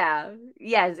yeah,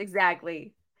 yes,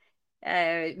 exactly.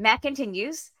 Matt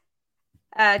continues.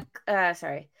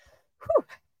 Sorry. Whew.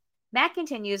 Matt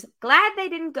continues, glad they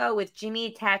didn't go with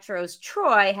Jimmy Tatro's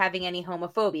Troy having any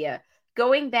homophobia.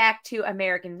 Going back to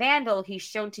American Vandal, he's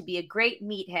shown to be a great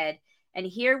meathead, and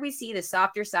here we see the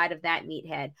softer side of that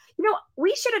meathead. You know,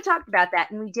 we should have talked about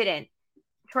that, and we didn't.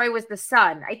 Troy was the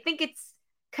son. I think it's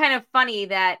kind of funny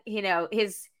that, you know,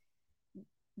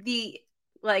 the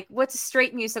like what's a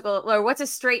straight musical or what's a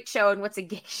straight show and what's a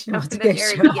gay show What's a in the gay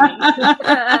very show? beginning.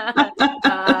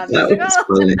 That was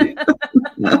Musical.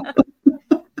 funny.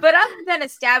 But other than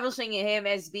establishing him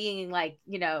as being like,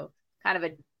 kind of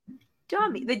a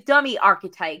dummy, the dummy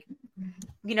archetype,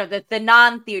 the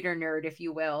non-theater nerd, if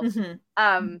you will.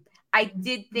 Mhm. I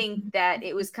did think that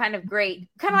it was kind of great,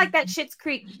 kind of like that Schitt's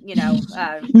Creek,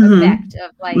 Mhm. effect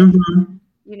of like, Mhm.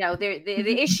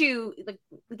 the issue, like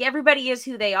everybody is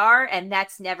who they are, and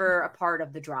that's never a part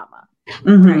of the drama,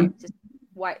 Mhm. right? Just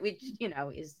which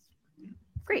is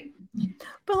great.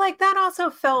 But like that also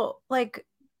felt like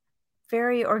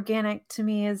very organic to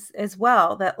me as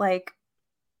well. That like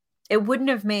it wouldn't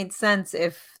have made sense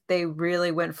if they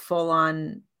really went full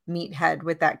on meathead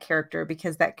with that character,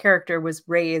 because that character was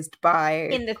raised by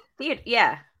In the theater,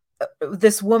 yeah.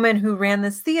 this woman who ran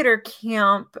this theater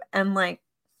camp, and like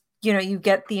you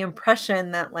get the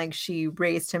impression that like she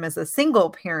raised him as a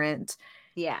single parent.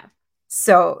 Yeah.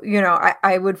 So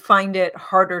I would find it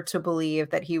harder to believe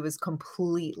that he was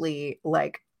completely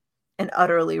like and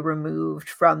utterly removed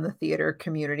from the theater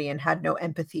community and had no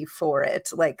empathy for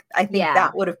it. Like I think Yeah.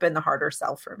 that would have been the harder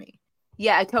sell for me.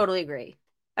 Yeah, I totally agree.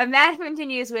 Matt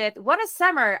continues with, what a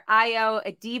summer Io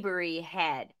Adibari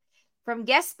had. From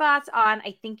guest spots on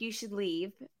I Think You Should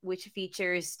Leave, which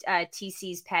features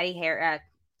TC's Theater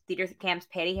Camp's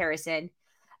Patty Harrison.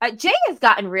 Jay has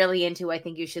gotten really into I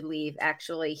Think You Should Leave,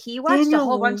 actually. He watched a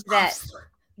whole bunch of that.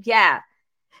 Yeah.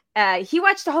 He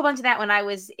watched a whole bunch of that when I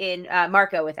was in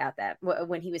Marco without that,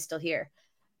 when he was still here.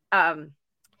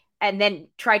 And then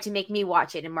tried to make me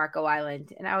watch it in Marco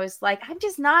Island. And I was like, I'm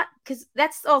just not, because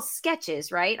that's all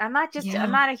sketches, right? I'm not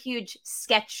a huge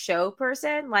sketch show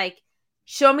person. Like,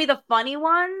 show me the funny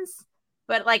ones,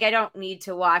 but like, I don't need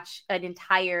to watch an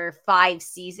entire 5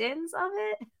 seasons of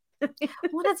it.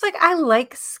 Well, it's like, I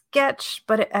like sketch,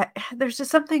 but there's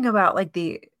just something about like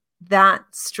that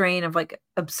strain of like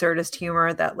absurdist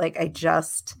humor that like,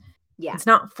 it's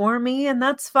not for me, and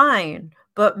that's fine.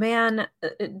 But man,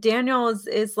 Daniel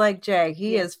is like Jay.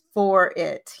 He is for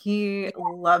it. He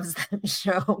loves that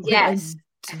show. Yes.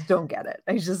 I just don't get it.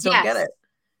 I just don't get it.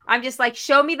 I'm just like,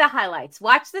 show me the highlights.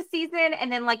 Watch the season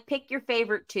and then like pick your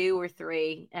favorite 2 or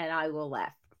 3 and I will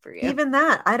laugh for you. Even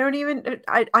that.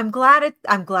 I'm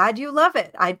glad you love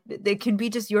it. It can be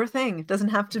just your thing. It doesn't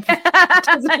have to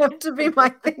be my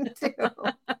thing too.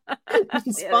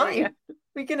 It's fine.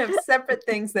 We can have separate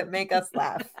things that make us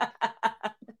laugh.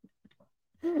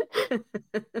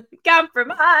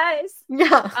 Compromise.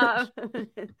 Yeah.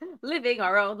 Living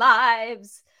our own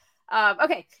lives.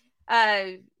 Okay.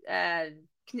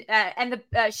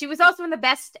 She was also in the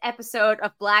best episode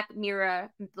of Black Mirror.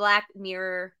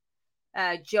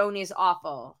 Joan is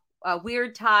Awful. A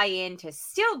weird tie-in to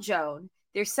Still Joan.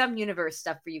 There's some universe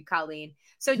stuff for you, Colleen.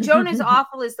 So Joan is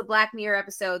Awful is the Black Mirror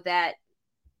episode that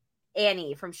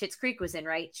Annie from Schitt's Creek was in,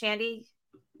 right, Shandy?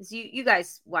 You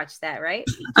guys watched that, right?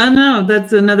 No,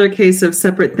 that's another case of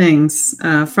separate things.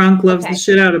 Frank loves the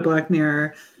shit out of Black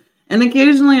Mirror. And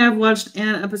occasionally I've watched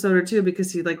an episode or 2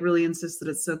 because he like really insists that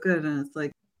it's so good. And it's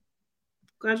like,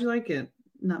 glad you like it.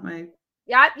 Not my...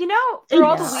 Yeah, for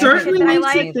all the certainly that I makes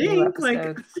like. you think.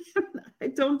 Like, I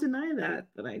don't deny that,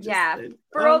 but I just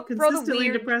consistently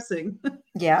depressing.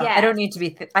 Yeah, I don't need to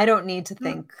be. I don't need to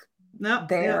think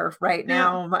right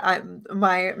now.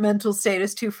 My mental state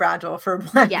is too fragile for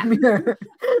Black Mirror.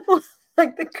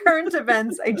 Like the current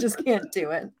events, I just can't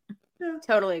do it. Yeah.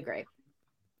 Totally agree.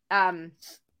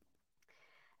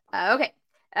 Okay.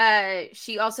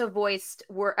 She also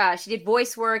she did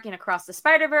voice work in Across the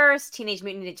Spider-Verse, Teenage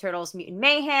Mutant Ninja Turtles, Mutant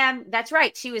Mayhem. That's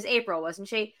right. She was April, wasn't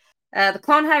she? The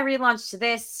Clone High relaunch to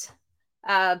this,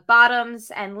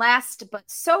 Bottoms, and last but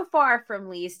so far from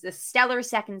least, the stellar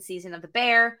second season of The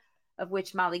Bear, of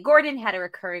which Molly Gordon had a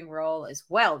recurring role as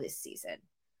well this season.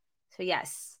 So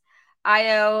yes,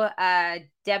 Io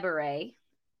Debray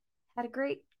had a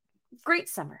great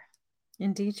summer.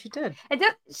 Indeed, she did. And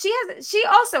she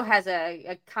also has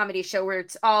a comedy show where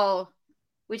it's all,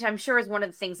 which I'm sure is one of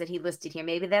the things that he listed here.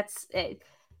 Maybe that's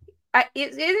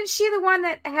isn't she the one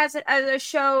that has a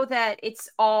show that it's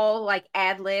all like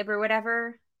ad lib or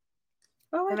whatever?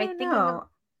 Oh, I don't know.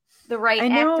 The right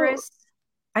actress.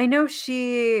 I know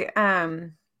she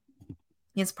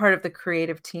is part of the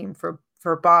creative team for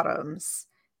Bottoms.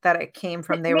 That it came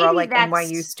from. They were all like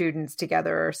NYU students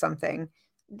together or something.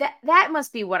 That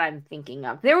must be what I'm thinking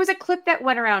of. There was a clip that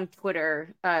went around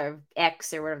Twitter,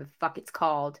 X or whatever the fuck it's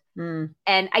called. And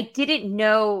I didn't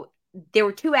know there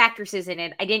were 2 actresses in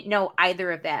it. I didn't know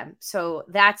either of them. So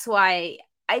that's why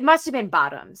it must have been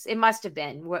Bottoms. It must have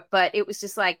been. But it was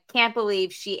just like, can't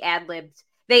believe she ad-libbed.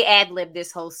 they ad-libbed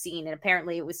this whole scene, and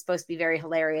apparently it was supposed to be very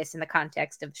hilarious in the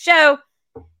context of the show.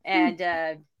 And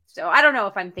so I don't know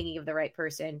if I'm thinking of the right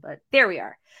person, but there we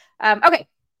are. Okay.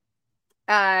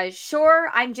 Sure,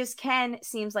 I'm Just Ken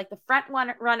seems like the front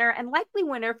runner and likely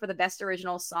winner for the Best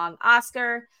Original Song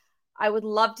Oscar. I would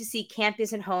love to see Camp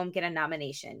Isn't Home get a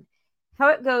nomination. How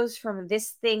it goes from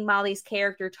this thing Molly's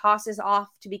character tosses off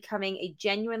to becoming a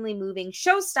genuinely moving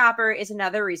showstopper is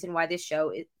another reason why this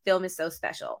film is so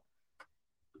special.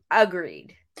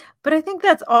 Agreed. But I think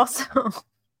that's also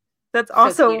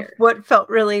what felt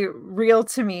really real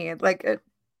to me, like, because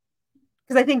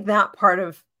I think that part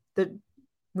of the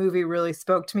movie really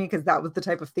spoke to me, because that was the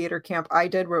type of theater camp I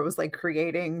did, where it was like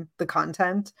creating the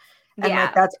content, and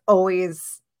like that's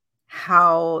always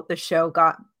how the show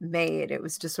got made. It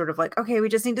was just sort of like, okay, we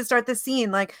just need to start the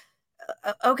scene, like,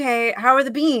 okay, how are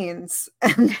the beans?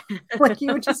 And like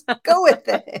you would just go with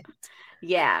it.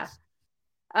 Yeah.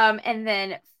 And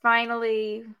then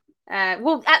finally,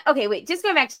 okay, wait, just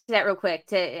going back to that real quick,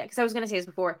 because I was going to say this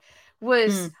before,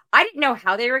 I didn't know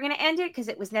how they were going to end it, because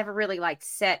it was never really like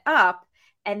set up.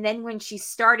 And then when she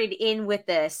started in with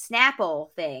the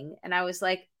Snapple thing, and I was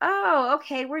like, oh,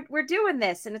 okay, we're doing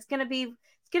this, and it's gonna be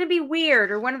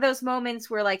weird, or one of those moments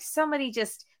where like somebody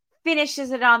just finishes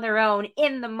it on their own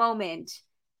in the moment.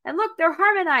 And look, they're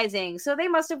harmonizing, so they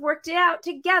must have worked it out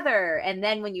together. And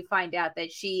then when you find out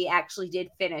that she actually did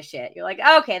finish it, you're like,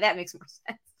 okay, that makes more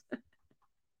sense.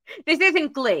 This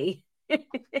isn't Glee.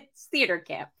 It's theater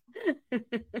camp.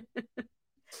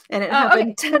 And it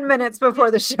happened 10 minutes before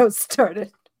the show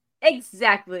started.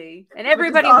 Exactly. And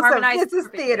everybody harmonized. This is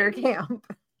theater camp.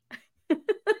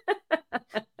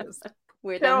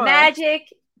 Where the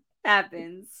magic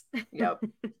happens. Yep.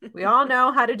 We all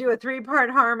know how to do a 3-part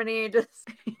harmony. Just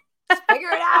figure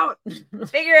it out.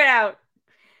 Figure it out.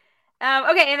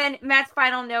 Okay, and then Matt's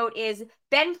final note is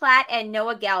Ben Platt and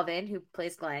Noah Galvin, who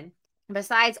plays Glenn,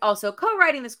 besides also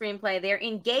co-writing the screenplay, they're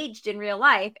engaged in real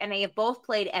life, and they have both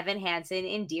played Evan Hansen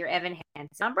in Dear Evan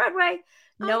Hansen on Broadway.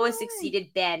 Noah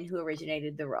succeeded Ben, who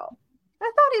originated the role.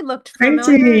 I thought he looked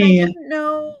familiar. I didn't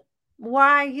know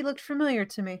why he looked familiar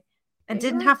to me, and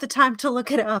didn't have the time to look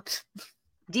it up.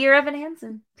 Dear Evan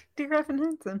Hansen. Dear Evan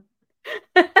Hansen.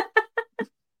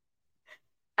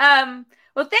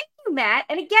 Well, thank you, Matt,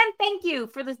 and again, thank you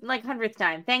for the 100th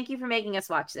time. Thank you for making us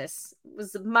watch this.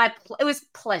 It was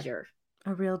pleasure.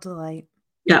 A real delight.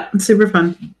 Yeah, it's super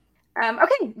fun.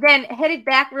 Okay, then headed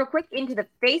back real quick into the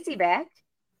Facey back.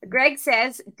 Greg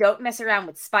says, don't mess around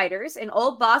with spiders. An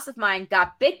old boss of mine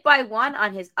got bit by one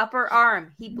on his upper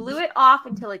arm. He blew it off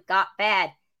until it got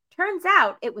bad. Turns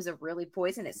out it was a really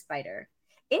poisonous spider.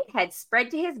 It had spread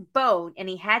to his bone, and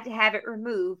he had to have it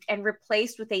removed and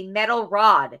replaced with a metal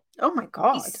rod. Oh my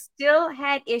God. He still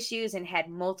had issues and had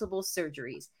multiple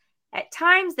surgeries. At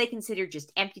times, they considered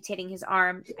just amputating his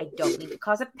arm. I don't mean to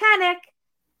cause a panic,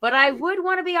 but I would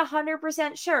want to be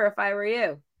 100% sure if I were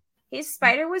you. His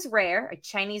spider was rare, a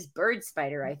Chinese bird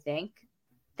spider, I think.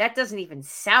 That doesn't even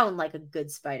sound like a good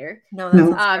spider. No,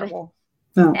 that's terrible.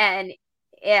 No. And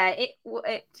it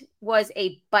was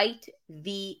a bite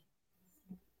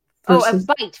a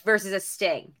bite versus a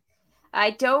sting.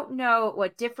 I don't know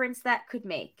what difference that could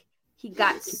make. He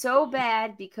got so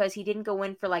bad because he didn't go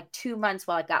in for 2 months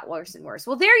while it got worse and worse.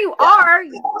 Well, there you are.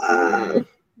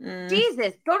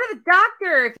 Jesus, go to the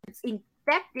doctor if it's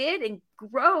infected and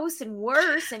gross and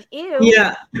worse and ew.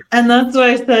 Yeah, and that's what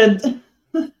I said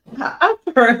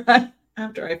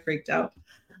after I freaked out.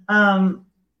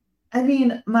 I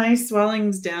mean, my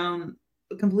swelling's down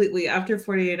completely after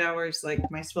 48 hours.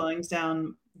 My swelling's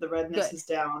down, the redness is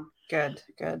down. Good.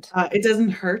 It doesn't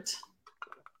hurt.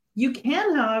 You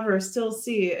can, however, still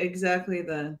see exactly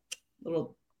the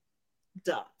little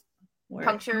dot.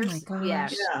 Punctures. Oh my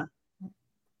gosh. Yeah.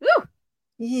 Ooh.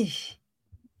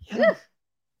 Yeah.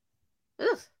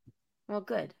 Ooh. Well,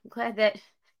 good. I'm glad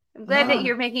that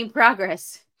you're making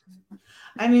progress.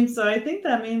 I mean, so I think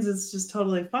that means it's just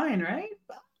totally fine, right?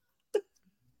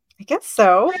 I guess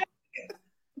so.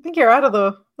 I think you're out of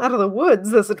the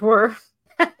woods, as it were.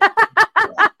 There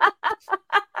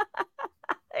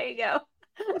you go.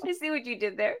 I see what you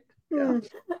did there. Yeah.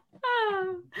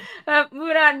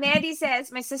 Moving on. Mandy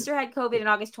says, my sister had COVID in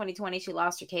August 2020. She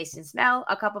lost her taste and smell.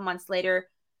 A couple months later,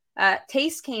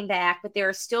 taste came back, but there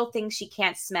are still things she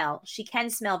can't smell. She can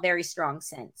smell very strong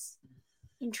scents.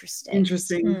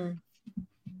 Interesting.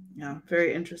 Yeah,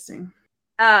 very interesting.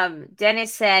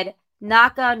 Dennis said,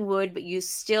 knock on wood, but you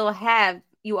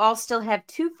all still have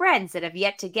 2 friends that have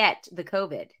yet to get the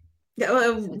COVID. Yeah,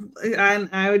 well,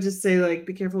 I would just say,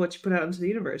 be careful what you put out into the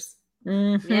universe.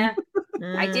 Mm-hmm. Yeah.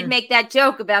 I did make that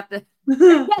joke about the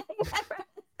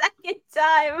second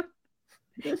time.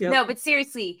 Yep. No, but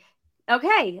seriously.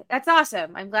 Okay, that's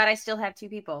awesome. I'm glad I still have 2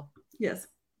 people. Yes.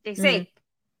 Stay safe.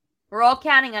 We're all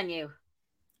counting on you.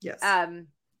 Yes. And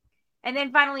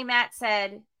then finally Matt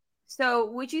said,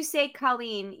 so would you say,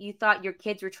 Colleen, you thought your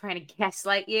kids were trying to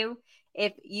gaslight you?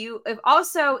 If you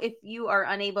are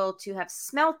unable to have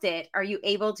smelt it, are you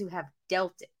able to have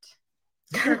dealt it?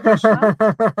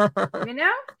 You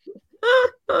know?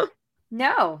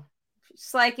 No.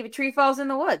 It's like if a tree falls in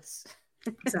the woods,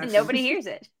 Exactly. nobody hears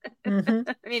it. I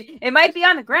mean, it might be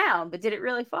on the ground, but did it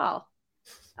really fall?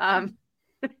 I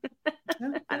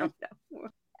don't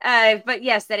know. But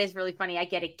yes, that is really funny. I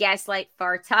get it. Gaslight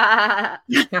farta.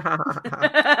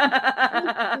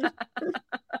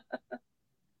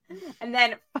 And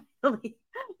then finally,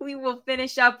 we will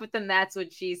finish up with the That's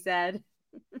What She Said.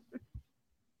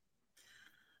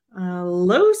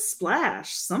 Low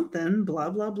splash, something, blah,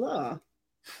 blah, blah.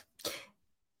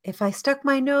 If I stuck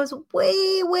my nose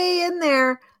way, way in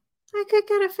there, I could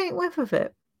get a faint whiff of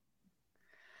it.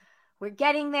 We're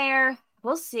getting there.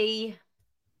 We'll see.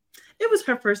 It was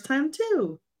her first time,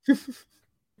 too.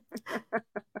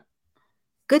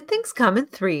 Good things come in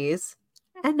threes.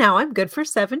 And now I'm good for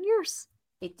 7 years.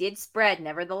 It did spread,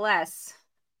 nevertheless.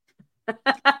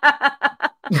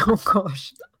 Oh,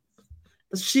 gosh.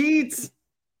 The sheets,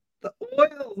 the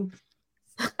oil.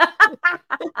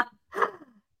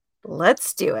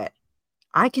 Let's do it.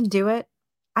 I can do it.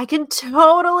 I can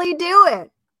totally do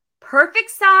it.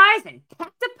 Perfect size and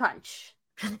packed a punch.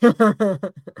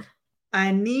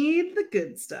 I need the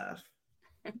good stuff.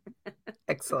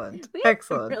 Excellent. We have some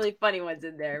Excellent. really funny ones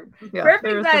in there. Yeah, there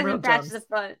Perfect are size some real and patch gems. the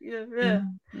fun. Yeah.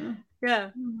 Yeah.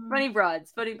 Funny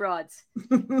broads.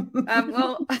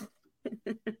 Well,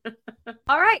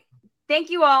 all right. Thank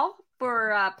you all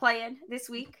for playing this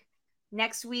week.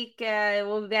 Next week,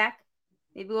 we'll be back.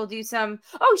 Maybe we'll do some.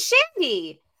 Oh,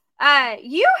 Shandy,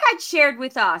 you had shared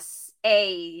with us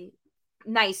a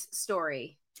nice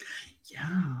story.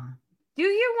 Yeah. Do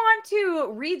you want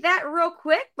to read that real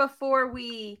quick before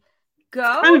we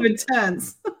go? Kind of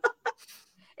intense.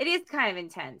 It is kind of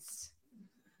intense.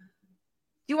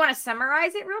 Do you want to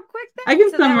summarize it real quick then? I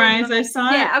can So that summarize. way- I saw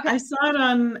it. Yeah, okay. I saw it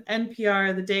on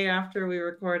NPR the day after we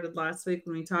recorded last week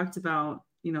when we talked about,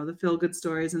 the feel good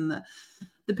stories and the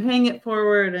paying it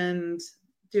forward and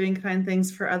doing kind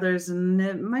things for others. And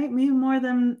it might mean more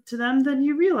to them than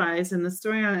you realize. And the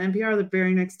story on NPR the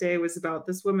very next day was about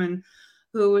this woman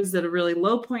who was at a really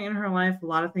low point in her life. A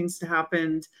lot of things had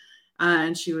happened.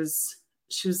 And she was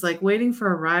like waiting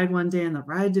for a ride one day and the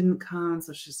ride didn't come.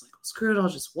 So she's like, oh, screw it, I'll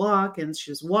just walk. And she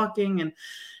was walking. And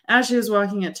as she was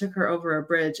walking, it took her over a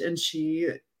bridge. And she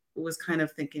was kind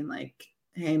of thinking like,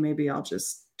 hey, maybe I'll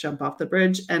just jump off the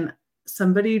bridge. And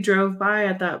somebody drove by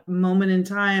at that moment in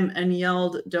time and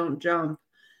yelled, don't jump.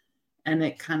 And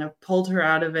it kind of pulled her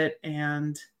out of it.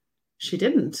 And she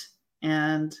didn't.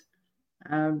 And,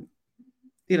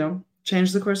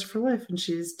 changed the course of her life. And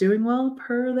she's doing well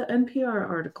per the NPR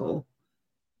article.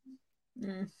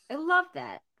 I love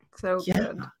that. So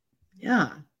good.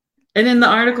 Yeah. And in the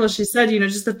article, she said,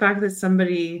 just the fact that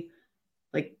somebody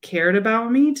like cared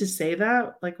about me to say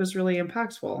that like was really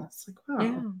impactful. It's like,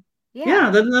 wow. Yeah.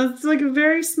 That's like a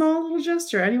very small little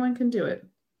gesture. Anyone can do it.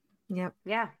 Yep.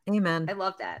 Yeah. Amen. I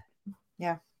love that.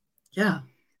 Yeah. Yeah.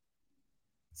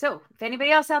 So if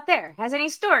anybody else out there has any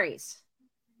stories.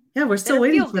 Yeah, we're still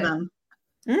waiting for them.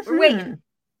 We're waiting.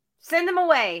 Send them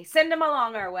away. Send them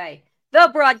along our way.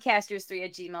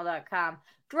 thebroadcasters3@gmail.com.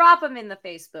 Drop them in the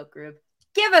Facebook group.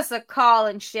 Give us a call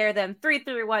and share them.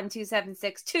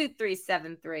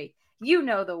 331-276-2373. You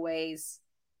know the ways.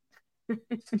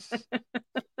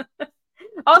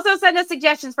 Also send us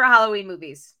suggestions for Halloween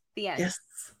movies. The end. Yes.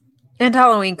 And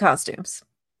Halloween costumes.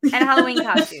 And Halloween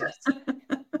costumes.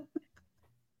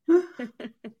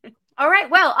 All right.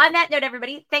 Well, on that note,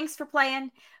 everybody, thanks for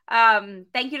playing.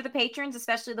 Thank you to the patrons,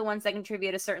 especially the ones that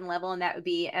contribute a certain level. And that would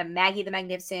be Maggie the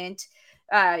Magnificent,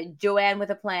 Joanne with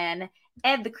a Plan,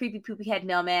 Ed the Creepy Poopy Head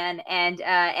Mailman, and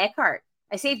Eckhart.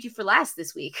 I saved you for last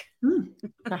this week.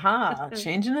 Aha,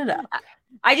 changing it up.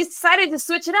 I just decided to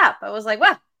switch it up. I was like,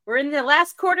 well, we're in the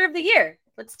last quarter of the year.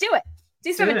 Let's do it.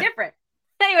 Do something different.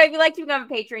 Anyway, if you'd like to become a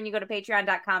patron, you go to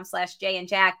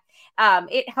patreon.com/JayandJack.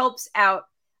 It helps out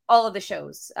all of the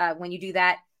shows when you do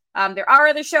that. There are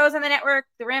other shows on the network: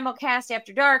 the Ramblecast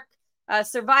After Dark,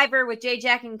 Survivor with Jay,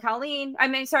 Jack, and Colleen.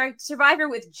 Survivor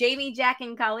with Jamie, Jack,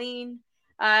 and Colleen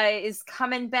is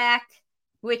coming back.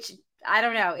 Which I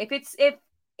don't know if it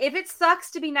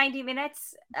sucks to be 90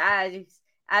 minutes. I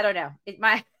don't know.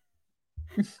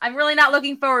 I'm really not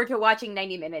looking forward to watching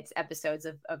 90 minutes episodes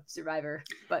of Survivor.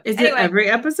 But is anyway, it every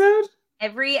episode?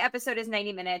 Every episode is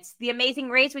 90 minutes. The Amazing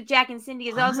Race with Jack and Cindy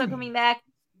is also coming back.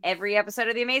 Every episode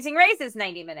of The Amazing Race is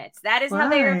 90 minutes. That is how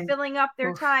they are filling up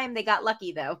their time. They got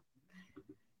lucky, though.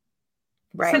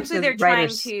 Right. Essentially, they're trying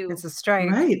to... It's a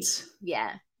strike. Right.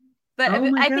 Yeah. But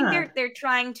I think they're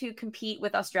trying to compete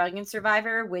with Australian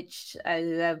Survivor, which,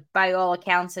 by all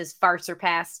accounts, has far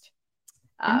surpassed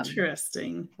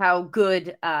interesting how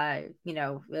good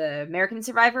American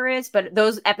Survivor is. But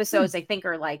those episodes, I think,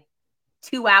 are like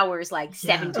 2 hours, like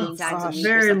 17 times a week.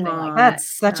 Very or something long. like that.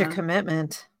 That's such a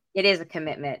commitment. It is a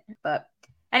commitment. But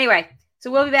anyway,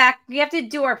 so we'll be back. We have to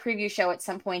do our preview show at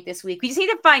some point this week. We just need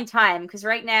to find time because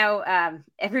right now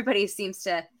everybody seems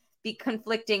to be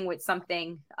conflicting with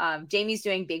something. Jamie's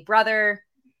doing Big Brother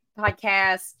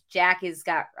podcast. Jack has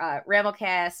got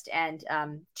Ramblecast and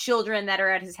children that are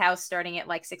at his house starting at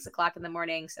like 6 o'clock in the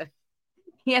morning. So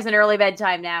he has an early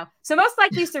bedtime now. So most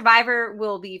likely Survivor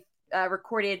will be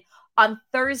recorded on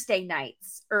Thursday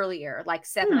nights earlier, like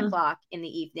 7 o'clock in the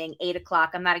evening, 8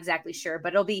 o'clock. I'm not exactly sure,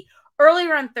 but it'll be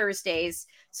earlier on Thursdays.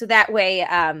 So that way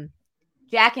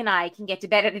Jack and I can get to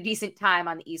bed at a decent time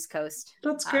on the East Coast.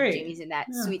 That's great. Jamie's in that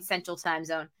sweet central time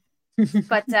zone.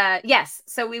 But yes,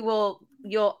 so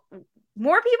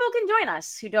more people can join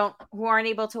us who aren't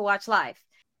able to watch live.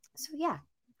 So yeah,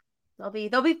 there'll be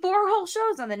 4 whole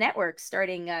shows on the network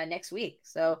starting next week.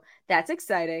 So that's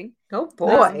exciting. Oh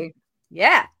boy.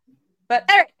 Yeah. But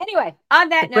anyway, on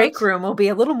that note, break room will be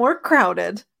a little more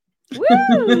crowded.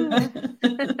 Woo!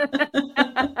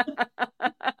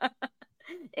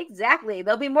 Exactly.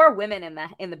 There'll be more women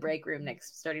in the break room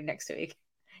starting next week.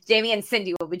 Jamie and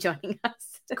Cindy will be joining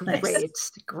us.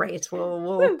 Great.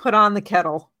 We'll put on the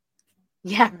kettle.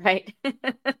 Yeah, right.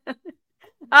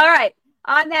 All right.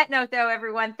 On that note, though,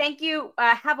 everyone, thank you.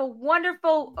 Have a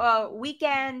wonderful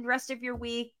weekend, rest of your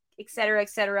week, et cetera, et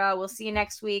cetera. We'll see you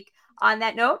next week. On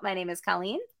that note, my name is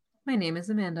Colleen. My name is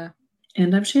Amanda.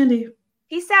 And I'm Shandy.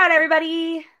 Peace out,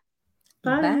 everybody.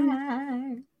 Bye. Bye.